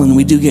a while and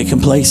we do get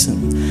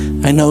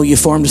complacent. I know you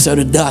formed us out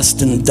of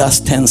dust and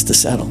dust tends to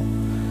settle.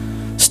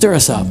 Stir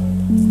us up.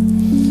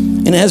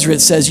 In Ezra, it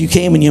says you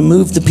came and you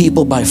moved the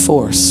people by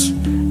force.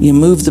 You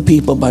moved the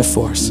people by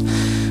force.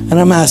 And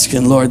I'm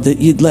asking, Lord, that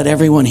you'd let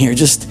everyone here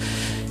just,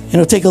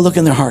 take a look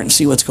in their heart and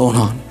see what's going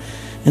on.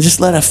 And just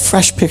let a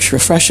fresh picture, a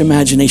fresh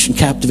imagination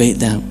captivate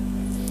them.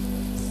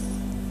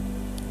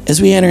 As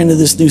we enter into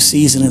this new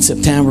season in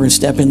September and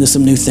step into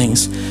some new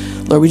things,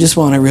 Lord, we just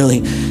want to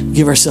really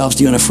give ourselves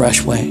to you in a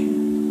fresh way.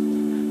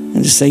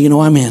 And just say,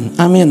 I'm in.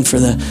 I'm in for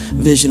the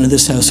vision of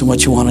this house and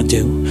what you want to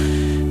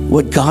do.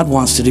 What God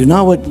wants to do,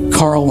 not what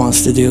Carl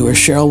wants to do or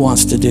Cheryl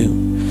wants to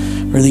do,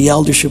 or the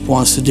eldership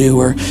wants to do,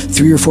 or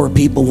 3 or 4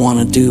 people want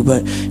to do,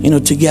 but,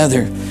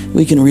 together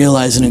we can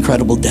realize an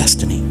incredible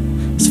destiny.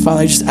 So,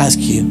 Father, I just ask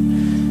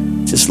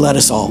you, just let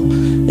us all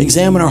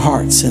examine our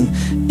hearts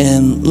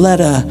and let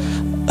a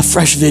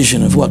fresh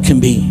vision of what can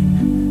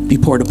be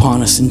poured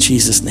upon us in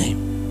Jesus'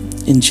 name.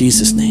 In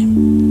Jesus'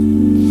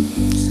 name.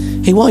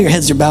 Hey, while your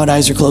heads are bowed,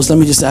 eyes are closed, let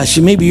me just ask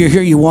you, maybe you're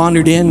here, you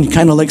wandered in,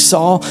 kind of like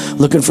Saul,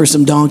 looking for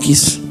some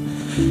donkeys.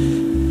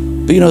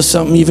 But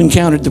something, you've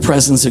encountered the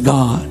presence of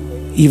God.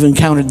 You've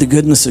encountered the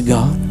goodness of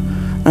God.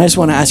 I just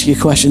want to ask you a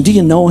question. Do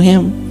you know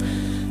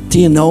him? Do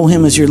you know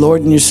him as your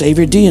Lord and your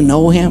Savior? Do you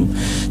know him?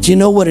 Do you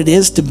know what it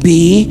is to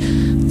be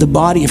the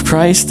body of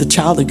Christ, the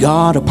child of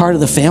God, a part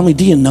of the family?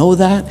 Do you know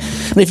that?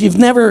 And if you've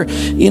never,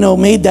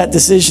 made that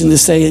decision to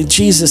say,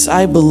 Jesus,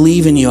 I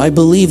believe in you. I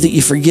believe that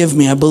you forgive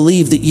me. I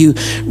believe that you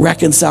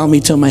reconcile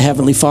me to my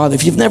Heavenly Father.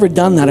 If you've never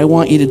done that, I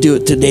want you to do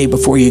it today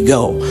before you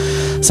go.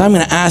 So I'm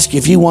going to ask you,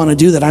 if you want to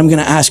do that, I'm going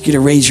to ask you to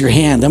raise your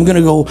hand. I'm going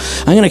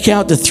to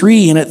count to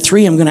 3, and at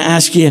 3, I'm going to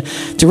ask you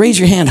to raise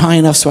your hand high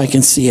enough so I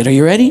can see it. Are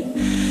you ready?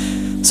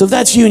 So if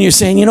that's you and you're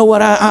saying, you know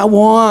what, I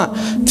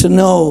want to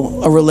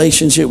know a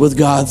relationship with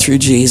God through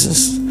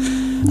Jesus,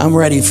 I'm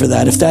ready for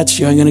that. If that's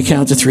you, I'm going to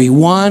count to 3.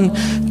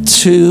 1,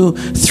 2,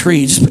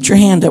 3. Just put your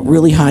hand up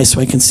really high so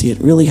I can see it,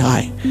 really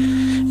high.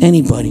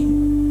 Anybody?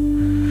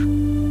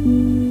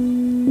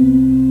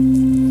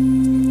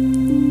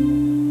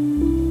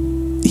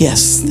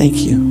 Yes, thank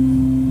you.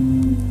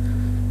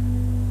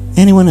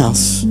 Anyone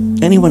else?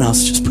 Anyone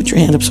else? Just put your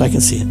hand up so I can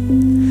see it.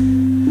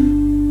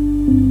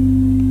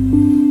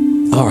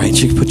 All right,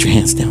 you can put your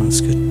hands down.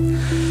 That's good.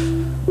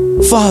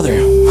 Father,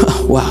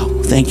 wow,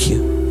 thank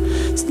you.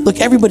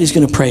 Look, everybody's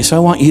going to pray, so I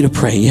want you to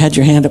pray. You had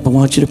your hand up. I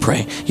want you to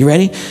pray. You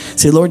ready?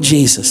 Say, Lord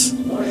Jesus,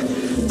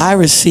 I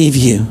receive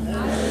you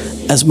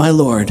as my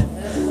Lord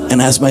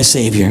and as my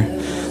Savior.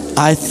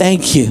 I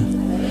thank you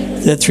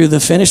that through the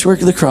finished work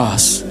of the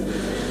cross,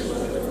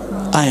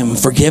 I am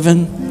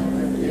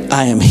forgiven,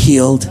 I am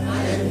healed,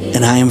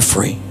 and I am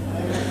free.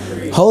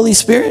 Holy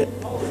Spirit,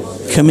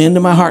 come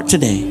into my heart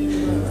today.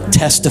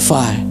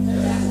 Testify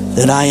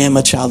that I am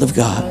a child of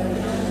God.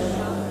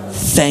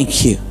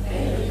 Thank you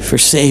for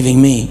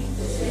saving me.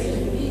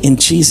 In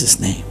Jesus'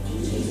 name,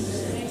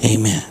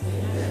 amen.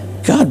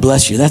 God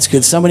bless you. That's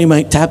good. Somebody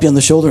might tap you on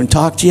the shoulder and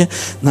talk to you,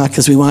 not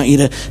because we want you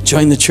to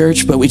join the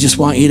church, but we just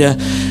want you to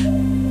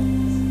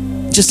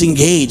just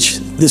engage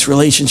this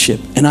relationship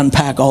and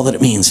unpack all that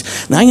it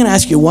means. Now I'm going to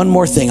ask you one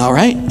more thing, all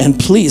right? And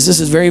please, this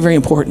is very, very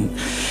important.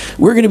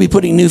 We're going to be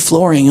putting new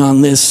flooring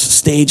on this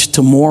stage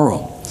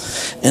tomorrow.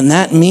 And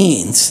that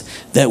means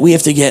that we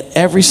have to get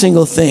every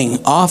single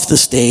thing off the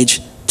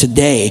stage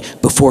today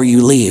before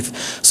you leave.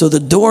 So the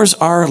doors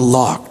are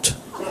locked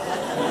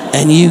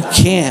and you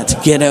can't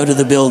get out of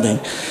the building.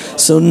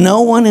 So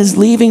no one is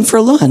leaving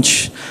for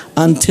lunch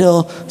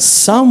until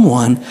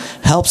someone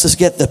helps us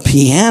get the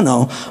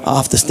piano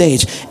off the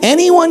stage.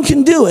 Anyone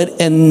can do it,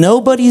 and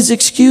nobody's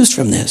excused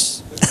from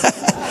this.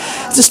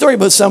 It's a story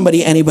about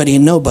somebody, anybody,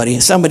 and nobody.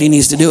 Somebody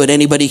needs to do it.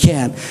 Anybody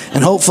can.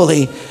 And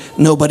hopefully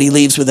nobody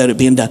leaves without it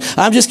being done.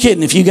 I'm just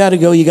kidding. If you got to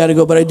go, you got to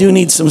go. But I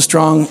need some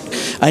strong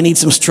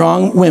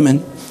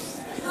women.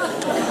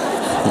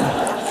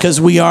 Because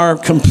we are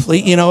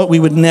complete. You know what? We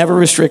would never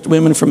restrict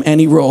women from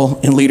any role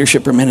in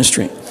leadership or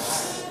ministry.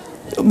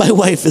 My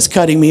wife is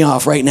cutting me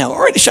off right now. All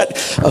right,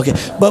 shut. Okay,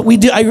 but we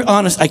do.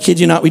 I kid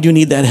you not, we do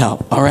need that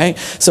help. All right.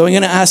 So I'm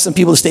going to ask some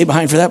people to stay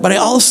behind for that. But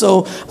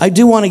I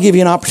do want to give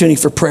you an opportunity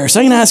for prayer. So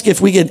I'm going to ask if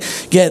we could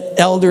get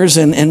elders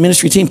and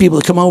ministry team people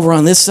to come over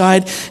on this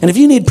side. And if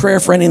you need prayer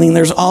for anything,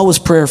 there's always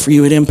prayer for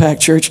you at Impact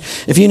Church.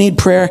 If you need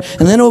prayer,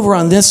 and then over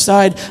on this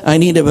side, I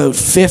need about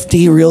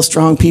 50 real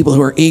strong people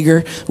who are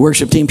eager,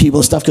 worship team people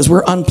and stuff, because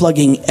we're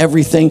unplugging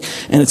everything,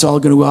 and it's all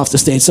going to go off the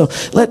stage. So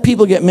let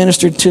people get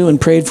ministered to and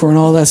prayed for and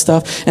all that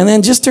stuff. And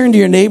then just turn to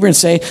your neighbor and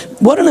say,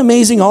 what an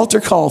amazing altar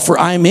call for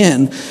I'm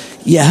in.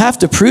 You have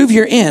to prove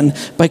you're in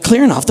by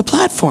clearing off the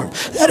platform.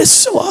 That is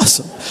so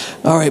awesome.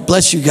 All right,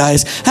 bless you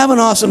guys. Have an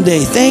awesome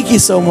day. Thank you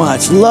so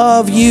much.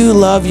 Love you,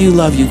 love you,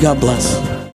 love you. God bless.